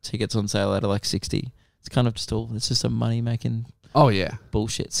 public tickets on sale out of like 60. It's kind of it's just a money making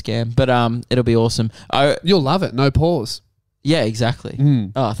bullshit scam. But it'll be awesome. You'll love it. No pause. Yeah,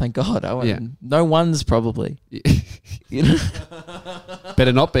 exactly. Oh, thank God. No ones probably. You know?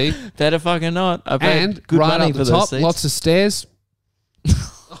 Better not be. Better fucking not. I paid and good right money up for the top, those seats. lots of stairs.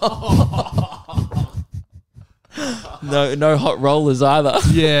 No hot rollers either.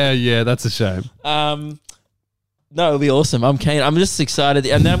 Yeah, that's a shame. No, it'll be awesome. I'm keen. I'm just excited.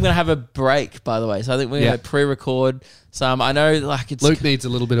 And then I'm going to have a break, by the way. So I think we're going to pre-record some. I know like Luke needs a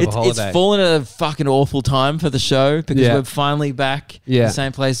little bit of a holiday. It's fallen at a fucking awful time for the show because we're finally back in the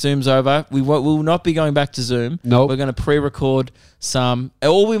same place. Zoom's over. We will not be going back to Zoom. Nope. We're going to pre-record some.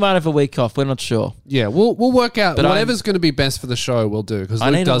 Or we might have a week off. We're not sure. Yeah, we'll work out. But whatever's going to be best for the show, we'll do because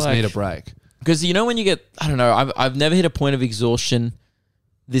Luke does need a break. Because when you get, I don't know, I've never hit a point of exhaustion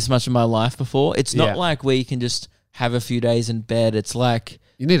this much in my life before. It's not like where you can just have a few days in bed. It's like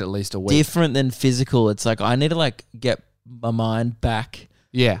you need at least a week. Different than physical. It's like I need to like get my mind back.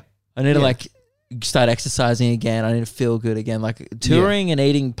 Yeah. I need to like start exercising again. I need to feel good again. Like touring and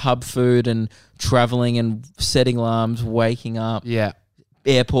eating pub food and traveling and setting alarms, waking up. Yeah.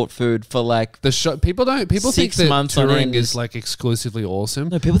 Airport food for like the show. People think that touring is like exclusively awesome.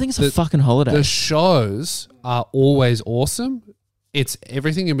 No, people think it's a fucking holiday. The shows are always awesome. It's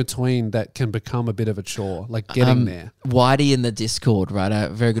everything in between that can become a bit of a chore, like getting there. Whitey in the Discord, right? A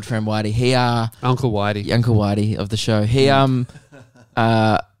very good friend, Whitey. He Uncle Whitey of the show. He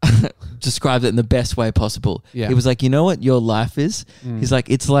described it in the best way possible. Yeah. He was like, you know what your life is? He's like,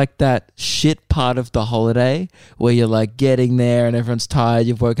 it's like that shit part of the holiday where you're like getting there and everyone's tired,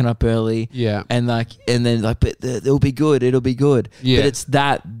 you've woken up early. Yeah. And then but it'll be good. It'll be good. Yeah. But it's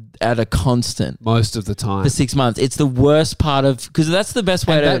that at a constant most of the time for 6 months. It's the worst part of, because that's the best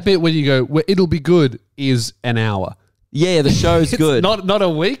way that bit when you go, well, it'll be good is an hour. Yeah, the show's good. Not a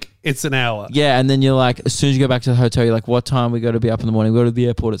week. It's an hour. Yeah, and then you're like, as soon as you go back to the hotel, you're like, what time we got to be up in the morning? We go to the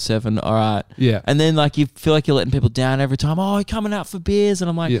airport at 7. All right. Yeah. And then like you feel like you're letting people down every time. Oh, you're coming out for beers, and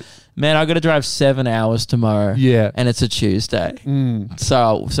I'm like, Yeah. man, I got to drive 7 hours tomorrow. Yeah. And it's a Tuesday, Mm.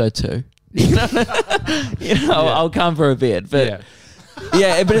 so too. I'll come for a bit, but. Yeah.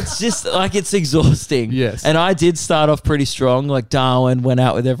 Yeah, but it's just like it's exhausting. Yes. And I did start off pretty strong. Like Darwin went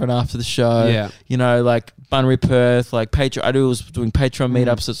out with everyone after the show. Yeah. You know, like Bunbury, Perth, like Patreon. I was doing Patreon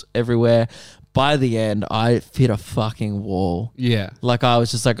meetups everywhere. By the end, I hit a fucking wall. Yeah. Like I was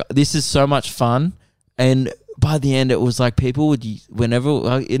just like, this is so much fun. And by the end, it was like people would, whenever,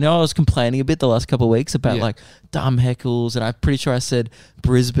 I was complaining a bit the last couple of weeks about like dumb heckles. And I'm pretty sure I said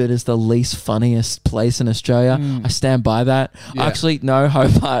Brisbane is the least funniest place in Australia. I stand by that. Yeah. Actually, no,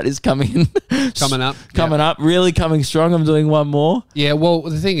 Hobart is coming up, really coming strong. I'm doing one more. Yeah. Well,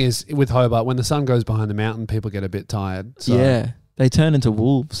 the thing is with Hobart, when the sun goes behind the mountain, people get a bit tired. So. Yeah. They turn into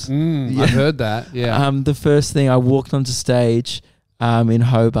wolves. I've heard that. Yeah. The first thing I walked onto stage in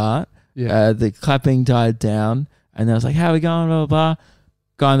Hobart, Yeah. the clapping died down, and I was like, how we going, blah, blah, blah.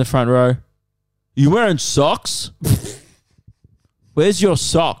 Guy in the front row, you wearing socks? Where's your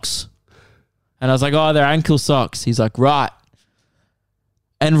socks? And I was like, oh, they're ankle socks. He's like, right.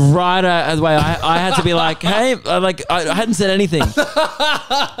 And right away, I had to be like, hey, I hadn't said anything.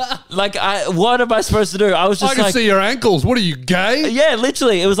 Like, what am I supposed to do? I was just I can like, see your ankles. What are you, gay? yeah,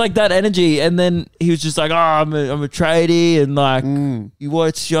 literally, it was like that energy. And then he was just like, oh, I'm a tradie, and like, you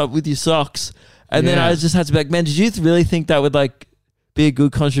what's up with your socks? And then Yeah. I just had to be like, man, did you really think that would like be a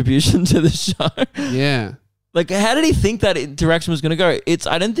good contribution to the show? Yeah. Like, how did he think that interaction was going to go?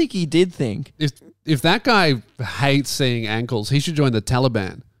 I don't think he did think. If that guy hates seeing ankles, he should join the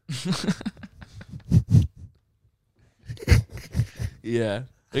Taliban. Yeah,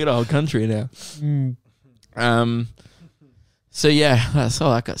 they got a whole country now. So yeah, that's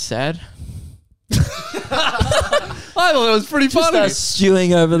all. I got sad. I thought it was pretty Just funny. us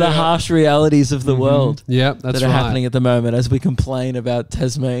stewing over the harsh realities of the world Yeah, that's that are right. happening at the moment as we complain about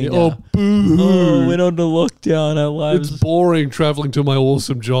Tasmania. Oh, boo. Oh, we're on the lockdown. Our lives. It's boring traveling to my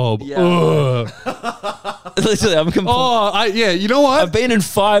awesome job. Yeah. Ugh. Literally, I'm You know what? I've been in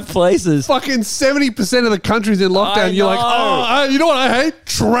 5 places. Fucking 70% of the country's in lockdown. I You're like, know. you know what I hate?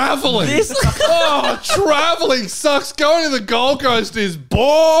 Traveling. Traveling sucks. Going to the Gold Coast is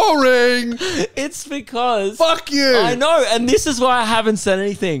boring. It's because Fuck you. I know, and this is why I haven't said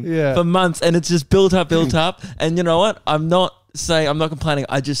anything for months, and it's just built up. And you know what? I'm not complaining.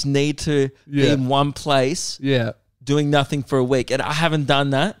 I just need to be in one place Yeah. doing nothing for a week, and I haven't done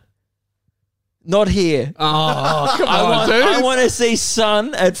that. Not here. Oh, come on, dude. I want to see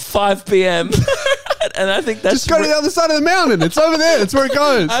sun at 5 p.m. and I think that's Just go to the other side of the mountain. It's over there. That's where it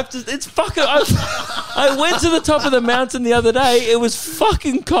goes. it's fucking. I went to the top of the mountain the other day. It was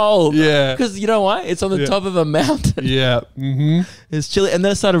fucking cold. Yeah. Because you know why? It's on the top of a mountain. Yeah. Mm-hmm. It's chilly, and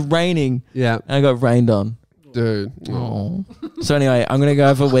then it started raining. Yeah. And I got rained on. Dude. Oh. So anyway, I'm gonna go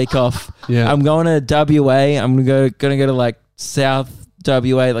have a week off. Yeah. I'm going to WA. I'm gonna go to like South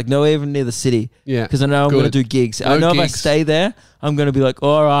WA, like no even near the city. Yeah. Because I know I'm Good. gonna do gigs. No I know if I gigs. stay there, I'm gonna be like,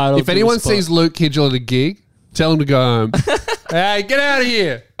 all right. I'll If do a anyone spot. sees Luke Kidgel at a gig, tell him to go home. Hey, get out of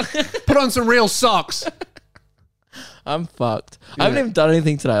here. Put on some real socks. I'm fucked. I haven't even done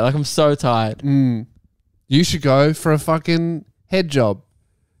anything today. Like I'm so tired. You should go for a fucking head job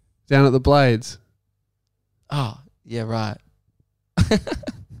down at the Blades. Oh, yeah, right.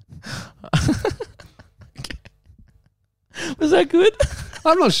 Was that good?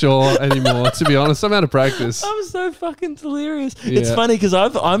 I'm not sure anymore, to be honest. I'm out of practice. I'm so fucking delirious. It's Yeah. funny because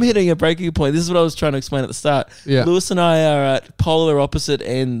I'm hitting a breaking point. This is what I was trying to explain at the start. Yeah. Lewis and I are at polar opposite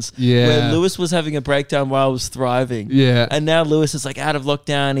ends. Yeah. Where Lewis was having a breakdown while I was thriving. Yeah. And now Lewis is like out of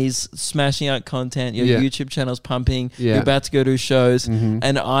lockdown. He's smashing out content. Your Yeah. YouTube channel's pumping. Yeah. You're about to go do shows.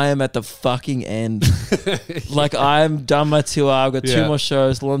 And I am at the fucking end. Like I'm done my tour. I've got 2 Yeah. more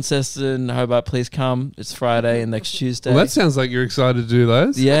shows. Launceston, Hobart, please come. It's Friday and next Tuesday. Well, that sounds like you're excited to do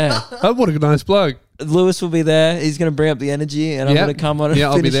those. Yeah. Oh, what a nice bloke. Lewis will be there. He's going to bring up the energy, and I'm Yeah. going to come on and Yeah,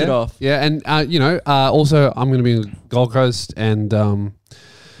 I'll be finish there. it off. Yeah, and also I'm going to be in Gold Coast and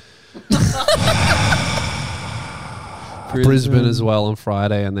Brisbane as well on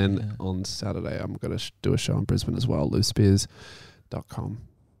Friday, and then on Saturday I'm going to do a show in Brisbane as well. loosespears.com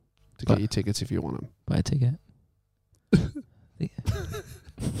to get your tickets if you want them. Buy a ticket.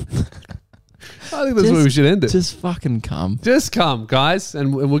 I think that's where we should end it. Just fucking come. Just come, guys,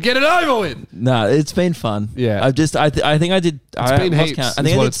 and we'll get it over with. No, it's been fun. Yeah. I think I did. It's been heaps. I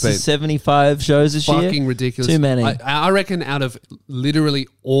think I did 75 shows this year. Fucking ridiculous. Too many. I reckon out of literally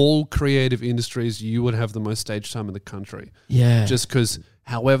all creative industries, you would have the most stage time in the country. Yeah. Just because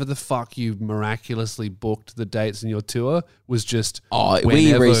however the fuck you miraculously booked the dates in your tour was just we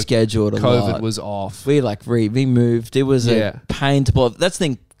whenever rescheduled a COVID lot. was off. We we moved. It was a pain to pull. That's the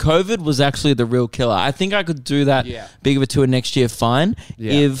thing. COVID was actually the real killer. I think I could do that big of a tour next year fine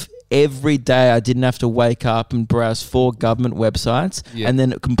if every day I didn't have to wake up and browse 4 government websites and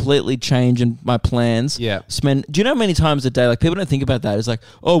then completely change in my plans. Yeah. Do you know how many times a day, like people don't think about that. It's like,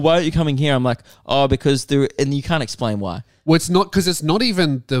 oh, why aren't you coming here? I'm like, oh, because and you can't explain why. Well, it's not because it's not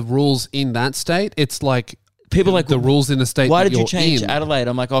even the rules in that state. It's like people like the rules in the state. Why that did you you're change in. Adelaide?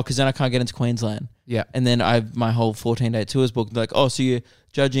 I'm like, oh, because then I can't get into Queensland. Yeah. And then my whole 14-day tour is booked. They're like, oh, so you're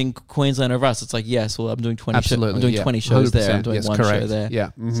judging Queensland over us? It's like, yes. Well, I'm doing 20. Absolutely. I'm doing 20 shows there. I'm 100%. doing Yes, one correct. show there.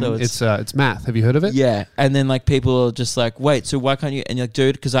 Yeah. Mm-hmm. So it's math. Have you heard of it? Yeah. And then like people are just like, wait, so why can't you? And you're like,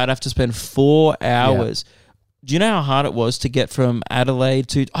 dude, because I'd have to spend 4 hours. Do you know how hard it was to get from Adelaide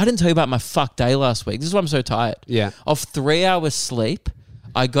to? I didn't tell you about my fuck day last week. This is why I'm so tired. Yeah. Of 3 hours sleep,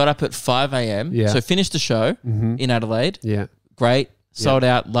 I got up at 5 a.m. Yeah. So finished the show in Adelaide. Yeah. Great. Sold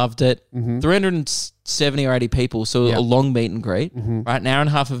out. Loved it. 370 or 80 people. So a long meet and greet. Right. An hour and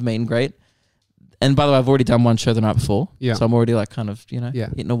a half of meet and greet. And by the way, I've already done one show the night before. Yeah. So I'm already like kind of,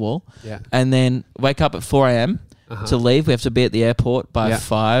 hitting a wall. Yeah. And then wake up at 4 a.m. to leave. We have to be at the airport by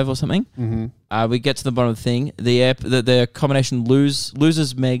 5 or something. We get to the bottom of the thing. The combination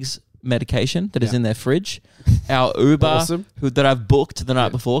loses Meg's medication that is in their fridge. Our Uber that I've booked the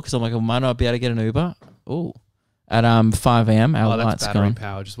night before because I'm like, I might not be able to get an Uber. Oh, at 5 a.m. Our lights battery gone.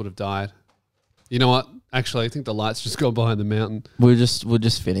 power just would have died. You know what? Actually, I think the light's just gone behind the mountain. We'll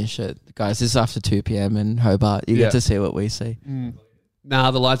just finish it, guys. This is after 2 p.m. in Hobart. You get to see what we see.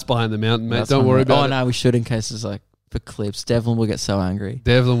 Nah, the light's behind the mountain, mate. Don't worry about it. Oh no, we should in case it's like for clips. Devlin will get so angry.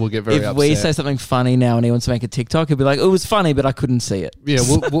 Devlin will get very upset. If we say something funny now and he wants to make a TikTok, he'll be like, "Oh, it was funny, but I couldn't see it." Yeah,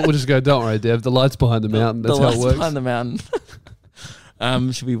 we'll just go. Don't worry, Dev. The light's behind the mountain. That's the how it light's works. behind the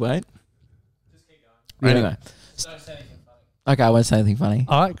mountain. Should we wait? Just keep going. Anyway, Don't say anything funny. okay, I won't say anything funny.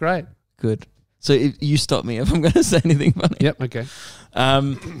 All right, great. Good. So you stop me if I'm going to say anything funny. Yep. Okay.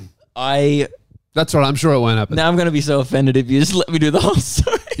 That's right. I'm sure it won't happen. Now I'm going to be so offended if you just let me do the whole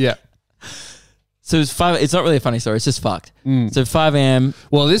story. Yeah. So it's 5. It's not really a funny story. It's just fucked. So 5 a.m.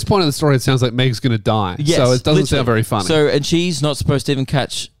 Well, at this point of the story, it sounds like Meg's going to die. Yes, so it doesn't literally. sound very funny. So and she's not supposed to even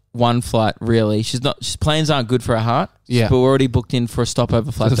catch one flight. Really, she's not. Planes aren't good for her heart. Yeah. But we're already booked in for a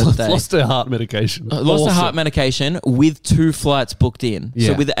stopover flight that day. Lost her heart medication. Lost her heart medication with 2 flights booked in.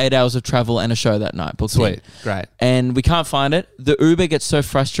 Yeah. So with 8 hours of travel and a show that night booked in. Sweet. Great. And we can't find it. The Uber gets so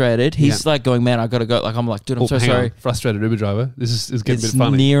frustrated. He's like going, man, I got to go. Like I'm like, dude, I'm so hang sorry. on. Frustrated Uber driver. This is getting It's a bit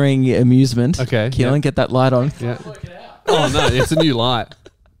funny. nearing amusement. Okay, Keelan, yeah. get that light on. Yeah. Oh no, it's a new light.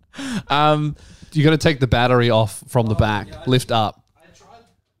 You got to take the battery off from the back. Lift up. I tried.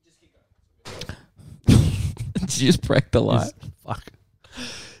 Just keep going. Did you just break the light? Fuck.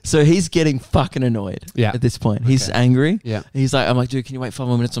 So he's getting fucking annoyed at this point. He's angry. Yeah. He's like, I'm like, dude, can you wait 5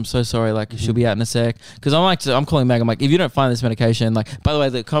 more minutes? I'm so sorry. Like, she'll be out in a sec. Because I'm calling Meg. I'm like, if you don't find this medication, like, by the way,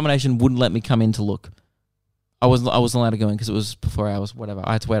 the combination wouldn't let me come in to look. I wasn't allowed to go in because it was before hours, whatever.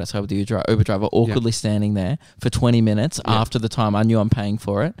 I had to wait outside with the Uber driver, awkwardly standing there for 20 minutes after the time I knew I'm paying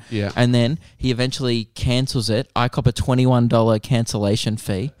for it. Yeah. And then he eventually cancels it. I cop a $21 cancellation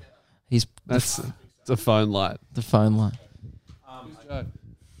fee. It's a phone light. the phone line.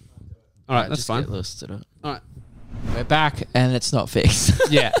 All right, that's Just fine. get Lewis to do it. All right. We're back and it's not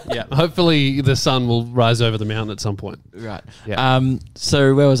fixed. Yeah. Hopefully the sun will rise over the mountain at some point. Right. Yeah.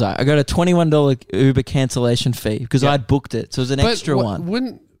 So where was I? I got a $21 Uber cancellation fee because Yeah. I'd booked it. So it was an extra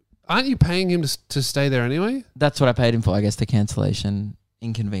one. Aren't you paying him to stay there anyway? That's what I paid him for, I guess, the cancellation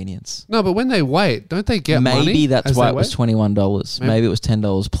inconvenience. No, but when they wait, don't they get money? Maybe that's as why they it was wait? $21. Maybe it was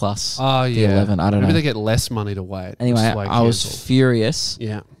 $10 plus Oh, the yeah. 11. I don't Maybe know. they get less money to wait. Anyway, which is why I was cancelled. furious.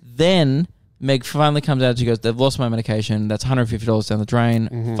 Yeah. Then Meg finally comes out and she goes, they've lost my medication. That's $150 down the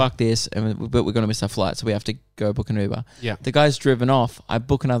drain. Fuck this. But we're going to miss our flight. So we have to go book an Uber. Yeah. The guy's driven off. I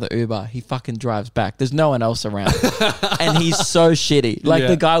book another Uber. He fucking drives back. There's no one else around. And he's so shitty. Like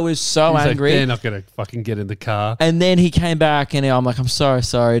the guy was so He's angry. like, they're not going to fucking get in the car. And then he came back and I'm like, I'm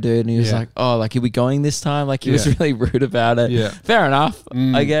sorry, dude. And he was like, oh, like, are we going this time? Like, he was really rude about it. Yeah. Fair enough,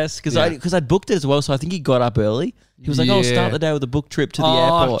 I guess. Because Yeah. I'd booked it as well. So I think he got up early He was like, "I'll Yeah. start the day with a book trip to the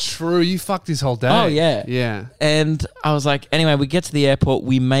Oh, airport." true. You fucked his whole day. Oh, yeah. Yeah. And I was like, anyway, we get to the airport.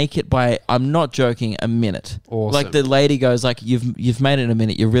 We make it by, I'm not joking, a minute. Awesome. Like the lady goes, like, you've made it in a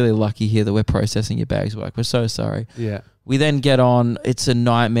minute. You're really lucky here that we're processing your bags. We're like, we're so sorry. Yeah. We then get on. It's a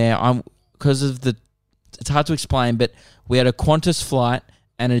nightmare. Because of it's hard to explain, but we had a Qantas flight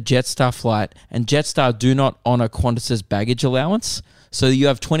and a Jetstar flight, and Jetstar do not honor Qantas's baggage allowance. So you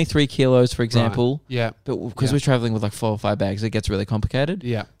have 23 kilos, for example. Right. Yeah. But because Yeah. we're traveling with like 4 or 5 bags, it gets really complicated.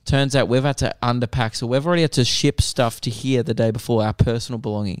 Yeah. Turns out we've had to underpack. So we've already had to ship stuff to here the day before, our personal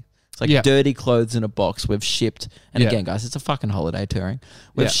belongings. It's like Yeah. dirty clothes in a box we've shipped. And Yeah. again, guys, it's a fucking holiday touring.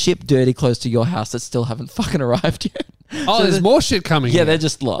 We've Yeah. shipped dirty clothes to your house that still haven't fucking arrived yet. Oh, So there's the- more shit coming. Yeah, here. they're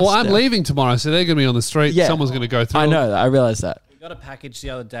just lost. Well, I'm now. leaving tomorrow, so they're going to be on the street. Yeah. Someone's going to go through. I know that. I realize that. We got a package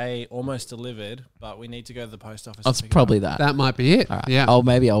the other day, almost delivered, but we need to go to the post office. That's to pick it probably up. that. That might be it. All right. Yeah.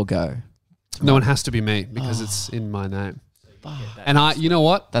 Maybe I'll go. No one has to be me because Oh. it's in my name. Get that And you know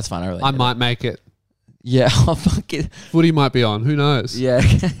what? That's fine. I really I get might make it. it. Yeah. I'll fuck it. Footy might be on. Who knows? Yeah.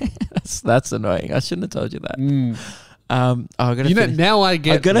 that's annoying. I shouldn't have told you that. Mm. I gotta You know, finish. now I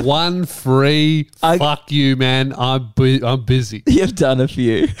get gotta- one free. Fuck you, man. I'm busy. You've done a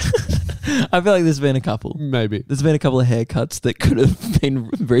few. I feel like there's been a couple. Maybe. There's been a couple of haircuts that could have been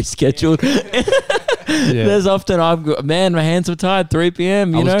rescheduled. Yeah. There's often my hands were tired. 3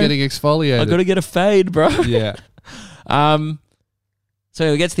 p.m. I You was know, getting exfoliated. I got to get a fade, bro. Yeah. So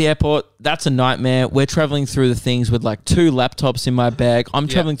we get to the airport. That's a nightmare. We're traveling through the things with like 2 laptops in my bag. I'm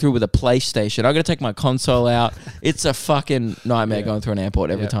Yeah. traveling through with a PlayStation. I got to take my console out. It's a fucking nightmare Yeah. going through an airport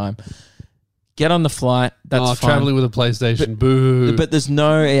every Yeah. time. Get on the flight. That's fine. Traveling with a PlayStation. Boo. But there's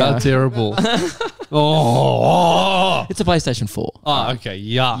no. How terrible. oh. It's a PlayStation 4. Oh, okay.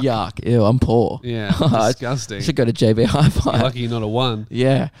 Yuck. Yuck. Ew, I'm poor. Yeah. I Disgusting. should go to JB Hi-Fi. You're lucky you're not a 1.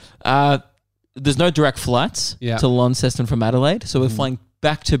 Yeah. There's no direct flights Yeah. to Launceston from Adelaide, so we're flying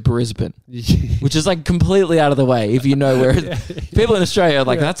back to Brisbane, which is like completely out of the way. If you know where people in Australia are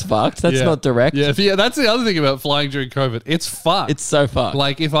like, that's fucked. That's Yeah. not direct. Yeah, that's the other thing about flying during COVID. It's fucked. It's so fucked.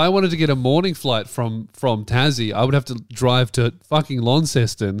 like if I wanted to get a morning flight from Tassie, I would have to drive to fucking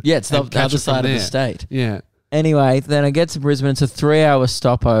Launceston. Yeah, it's the and catch other it from side of the there. state. Yeah. Anyway, then I get to Brisbane. It's a 3-hour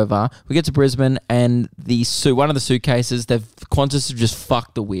stopover. We get to Brisbane, and one of the suitcases, Qantas have just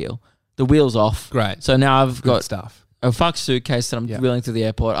fucked the wheel. The wheel's off. Great. So now I've Good got stuff. a fucked suitcase that I'm Yeah. wheeling through the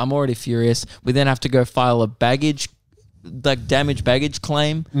airport. I'm already furious. We then have to go file a damaged baggage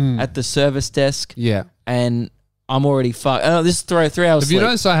claim at the service desk, Yeah. and I'm already fucked. Oh, this is 3 hours Have sleep. you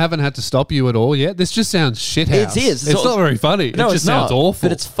noticed I haven't had to stop you at all yet? This just sounds shithouse. It is. It's not very funny. No, it it's just sounds not, awful.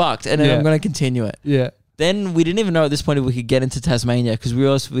 but it's fucked, and Yeah. I'm going to continue it. yeah. Then we didn't even know at this point if we could get into Tasmania because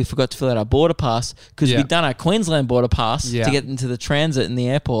we forgot to fill out our border pass because Yeah. we'd done our Queensland border pass Yeah. to get into the transit in the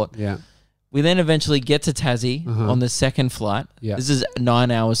airport. Yeah. We then eventually get to Tassie on the second flight. Yeah. This is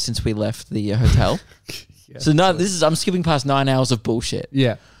 9 hours since we left the hotel. So I'm skipping past 9 hours of bullshit.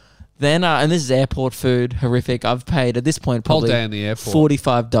 Yeah. Then and this is airport food, horrific. I've paid at this point Whole probably day in the airport.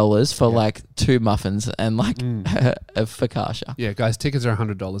 $45 for like 2 muffins and like a focaccia. Yeah, guys, tickets are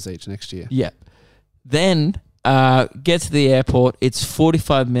 $100 each next year. Yeah. Then get to the airport. It's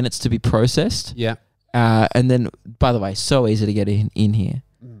 45 minutes to be processed. Yeah. And then, by the way, so easy to get in here.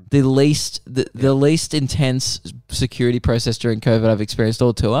 The least intense security process during COVID I've experienced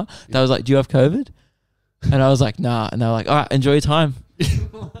all tour. They was like, "Do you have COVID?" And I was like, "Nah." And they were like, "All right, enjoy your time."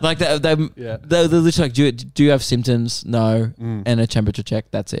 Like they're literally like, "Do you have symptoms?" No, and a temperature check.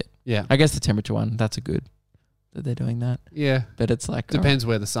 That's it. Yeah. I guess the temperature one. That's a good that they're doing that. Yeah. But it's like Depends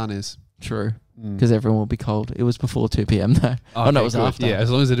where the sun is. true because everyone will be cold. It was before 2 p.m. though. Oh no, it was good. after. Yeah,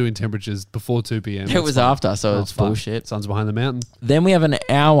 as long as they're doing temperatures before 2 p.m. It was after, so it's fun. bullshit. Sun's behind the mountain. Then we have an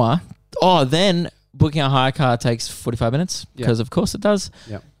hour. Oh, then booking a hire car takes 45 minutes because of course it does.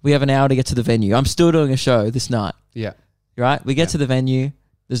 Yeah. We have an hour to get to the venue. I'm still doing a show this night. Yeah. Right? We get to the venue.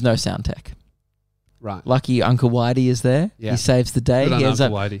 There's no sound tech. Right. Lucky Uncle Whitey is there. Yeah. He saves the day. Good on He ends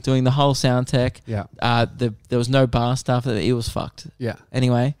Uncle up Whitey. doing the whole sound tech. Yeah. There was no bar stuff. It was fucked. Yeah.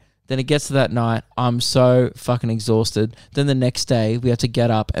 Anyway, then it gets to that night. I'm so fucking exhausted. Then the next day, we have to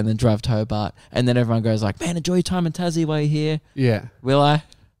get up and then drive to Hobart. And then everyone goes like, man, enjoy your time in Tassie while you're here. Yeah. Will I?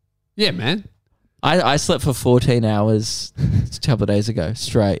 Yeah, man. I slept for 14 hours a couple of days ago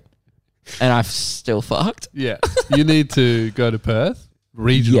straight. And I've still fucked. Yeah. You need to go to Perth.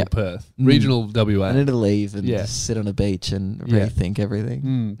 Regional Yep. Perth. Regional WA. I need to leave and Yeah. just sit on a beach and Yeah. rethink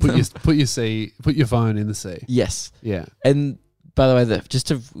everything. Put your phone in the sea. Yes. Yeah. And by the way,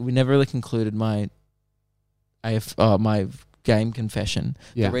 we never really concluded my game confession.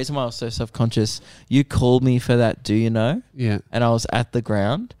 Yeah. The reason why I was so self-conscious, you called me for that, do you know? Yeah. And I was at the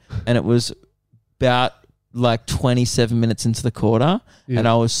ground and it was about like 27 minutes into the quarter, and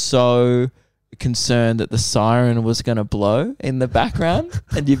I was so concerned that the siren was going to blow in the background,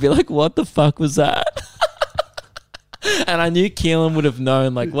 and you'd be like, what the fuck was that? And I knew Keelan would have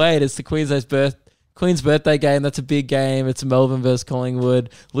known, like, wait, it's the Queen's birthday game. That's a big game. It's Melbourne versus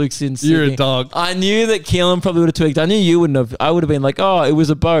Collingwood. Luke's in Sydney. You're a dog. I knew that Keelan probably would have tweaked. I knew you wouldn't have. I would have been like, oh, it was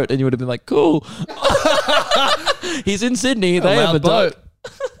a boat. And you would have been like, cool. He's in Sydney. They have a boat.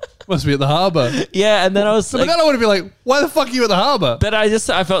 Must be at the harbour. Yeah, and then I was But then I would have been like, why the fuck are you at the harbour? But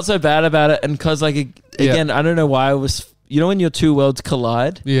I felt so bad about it. And because, like, again, I don't know why I was... You know when your two worlds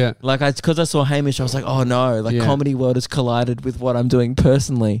collide? Yeah. Like, because I saw Hamish, I was like, oh no, like comedy world has collided with what I'm doing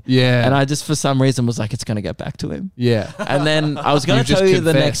personally. Yeah. And I just, for some reason, was like, it's going to get back to him. Yeah. And then I was going You to tell just you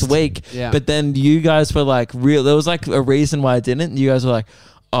the next confessed. week, Yeah. but then you guys were like, there was like a reason why I didn't. You guys were like,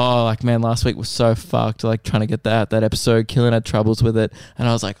 oh, like, man, last week was so fucked, like trying to get that episode. Keelan had troubles with it. And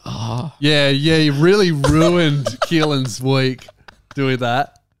I was like, oh. Yeah, you really ruined Keelan's week doing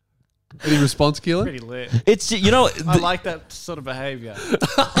that. Any response, Keelan? Pretty lit. It's, you know, I like that sort of behavior.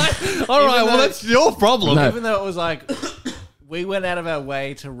 All right, well, though- that's your problem. No. Even though it was like, we went out of our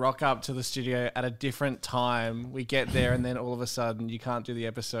way to rock up to the studio at a different time. We get there and then all of a sudden you can't do the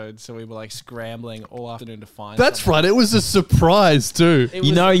episode. So we were like scrambling all afternoon to find That's someone. right. It was a surprise, too. It you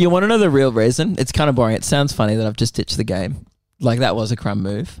was- know, you want to know the real reason? It's kind of boring. It sounds funny that I've just ditched the game. Like, that was a crumb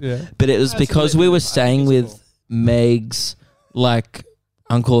move. Yeah. But it was That's a because lit we move. were I think staying it's with cool. Meg's, like,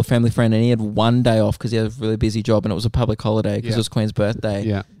 uncle or family friend, and he had one day off because he had a really busy job, and it was a public holiday because Yeah. it was Queen's birthday.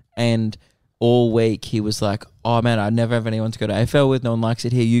 Yeah. And all week he was like, oh man, I never have anyone to go to AFL with. No one likes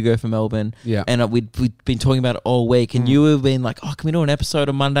it here. You go for Melbourne. Yeah. And we'd been talking about it all week, and you have been like, oh, can we do an episode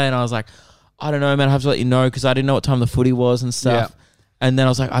on Monday? And I was like, I don't know, man. I have to let you know because I didn't know what time the footy was and stuff. Yeah. And then I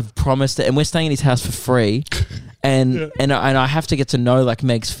was like, I've promised it. And we're staying in his house for free. And I have to get to know like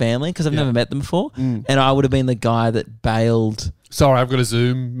Meg's family because I've never met them before. And I would have been the guy that bailed. Sorry, I've got a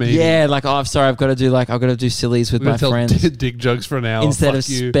Zoom meeting. Yeah, like, oh, I'm sorry, I've got to do sillies with We're my going to friends tell dick jokes for an hour. instead Fuck of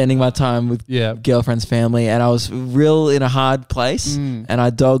you. spending my time with Yeah. girlfriend's family. And I was real in a hard place. And I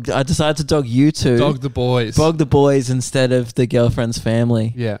decided to dog you two. Dog the boys. Bog the boys instead of the girlfriend's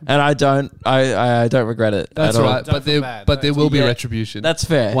family. Yeah. And I don't regret it. That's at all. right. Don't But feel there, bad. but there will be Yeah. retribution. That's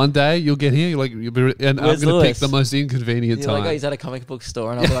fair. One day you'll get here, you'll be, and I'm Where's going to Lewis? pick the most inconvenient You're time. like, oh, he's at a comic book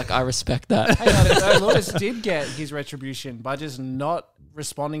store. And I'll be like, I respect that. Hey, no, Lewis did get his retribution by just not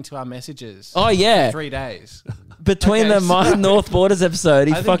responding to our messages. Oh, yeah. 3 days. Between Okay, the Mike North Borders episode,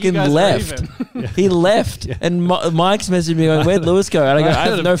 he I think fucking you guys were left. even. He left. And Mike's messaged me going, where'd Lewis go? And I go, I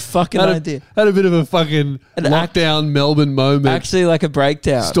have no fucking idea. Had a bit of a fucking lockdown Melbourne moment. Actually, like a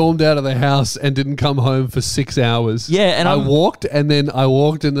breakdown. Stormed out of the house and didn't come home for 6 hours. Yeah, and I I'm- walked and then I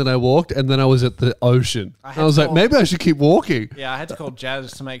walked and then I walked and then I was at the ocean. I And had I was to like, call- maybe I should keep walking. Yeah, I had to call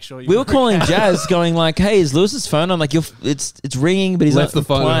Jazz to make sure you We were calling Jazz, going like, "Hey, is Lewis's phone on? Like, it's ringing, but he's Left like the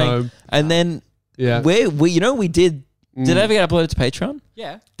phone at playing." home. And then Yeah. we did. Did I ever get uploaded to Patreon?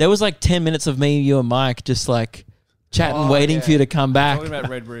 Yeah. There was like 10 minutes of me, you, and Mike just like chatting, Oh, waiting yeah. for you to come back. Talking about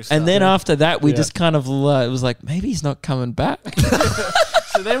Red Rooster. And then after that, we Yeah. just kind of it was like, maybe he's not coming back.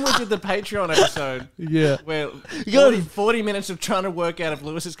 So then we did the Patreon episode Yeah. where gotta- 40 minutes of trying to work out if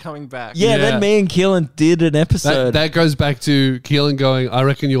Lewis is coming back. Yeah, Yeah. then me and Keelan did an episode. That goes back to Keelan going, I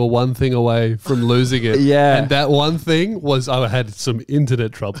reckon you're one thing away from losing it. Yeah. And that one thing was I had some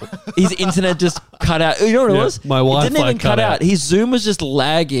internet trouble. His internet just cut out. You know what it Yeah, was? my It Wi-Fi didn't even cut cut out. out. His Zoom was just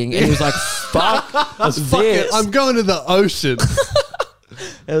lagging, and he was like, "Fuck Fuck it, this." I'm going to the ocean.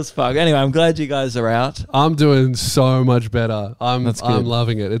 It was fuck. Anyway, I'm glad you guys are out. I'm doing so much better. That's good. I'm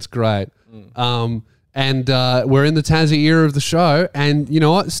loving it. It's great. And we're in the Tassie era of the show. And you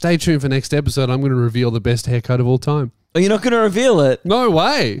know what? Stay tuned for next episode. I'm going to reveal the best haircut of all time. Oh, you're not going to reveal it? No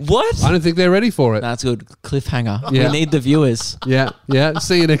way. What? I don't think they're ready for it. That's good. Cliffhanger. Yeah. We need the viewers. Yeah, yeah.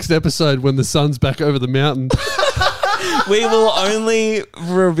 See you next episode when the sun's back over the mountain. We will only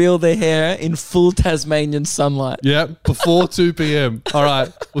reveal the hair in full Tasmanian sunlight. Yeah, before 2 p.m. All right.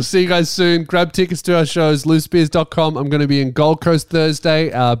 We'll see you guys soon. Grab tickets to our shows, loosebeers.com. I'm going to be in Gold Coast Thursday,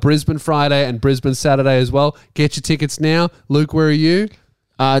 Brisbane Friday, and Brisbane Saturday as well. Get your tickets now. Luke, where are you?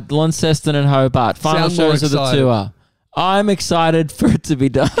 Launceston and Hobart. Final Sound more shows of the excited. tour. I'm excited for it to be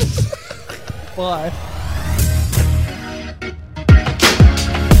done. Bye.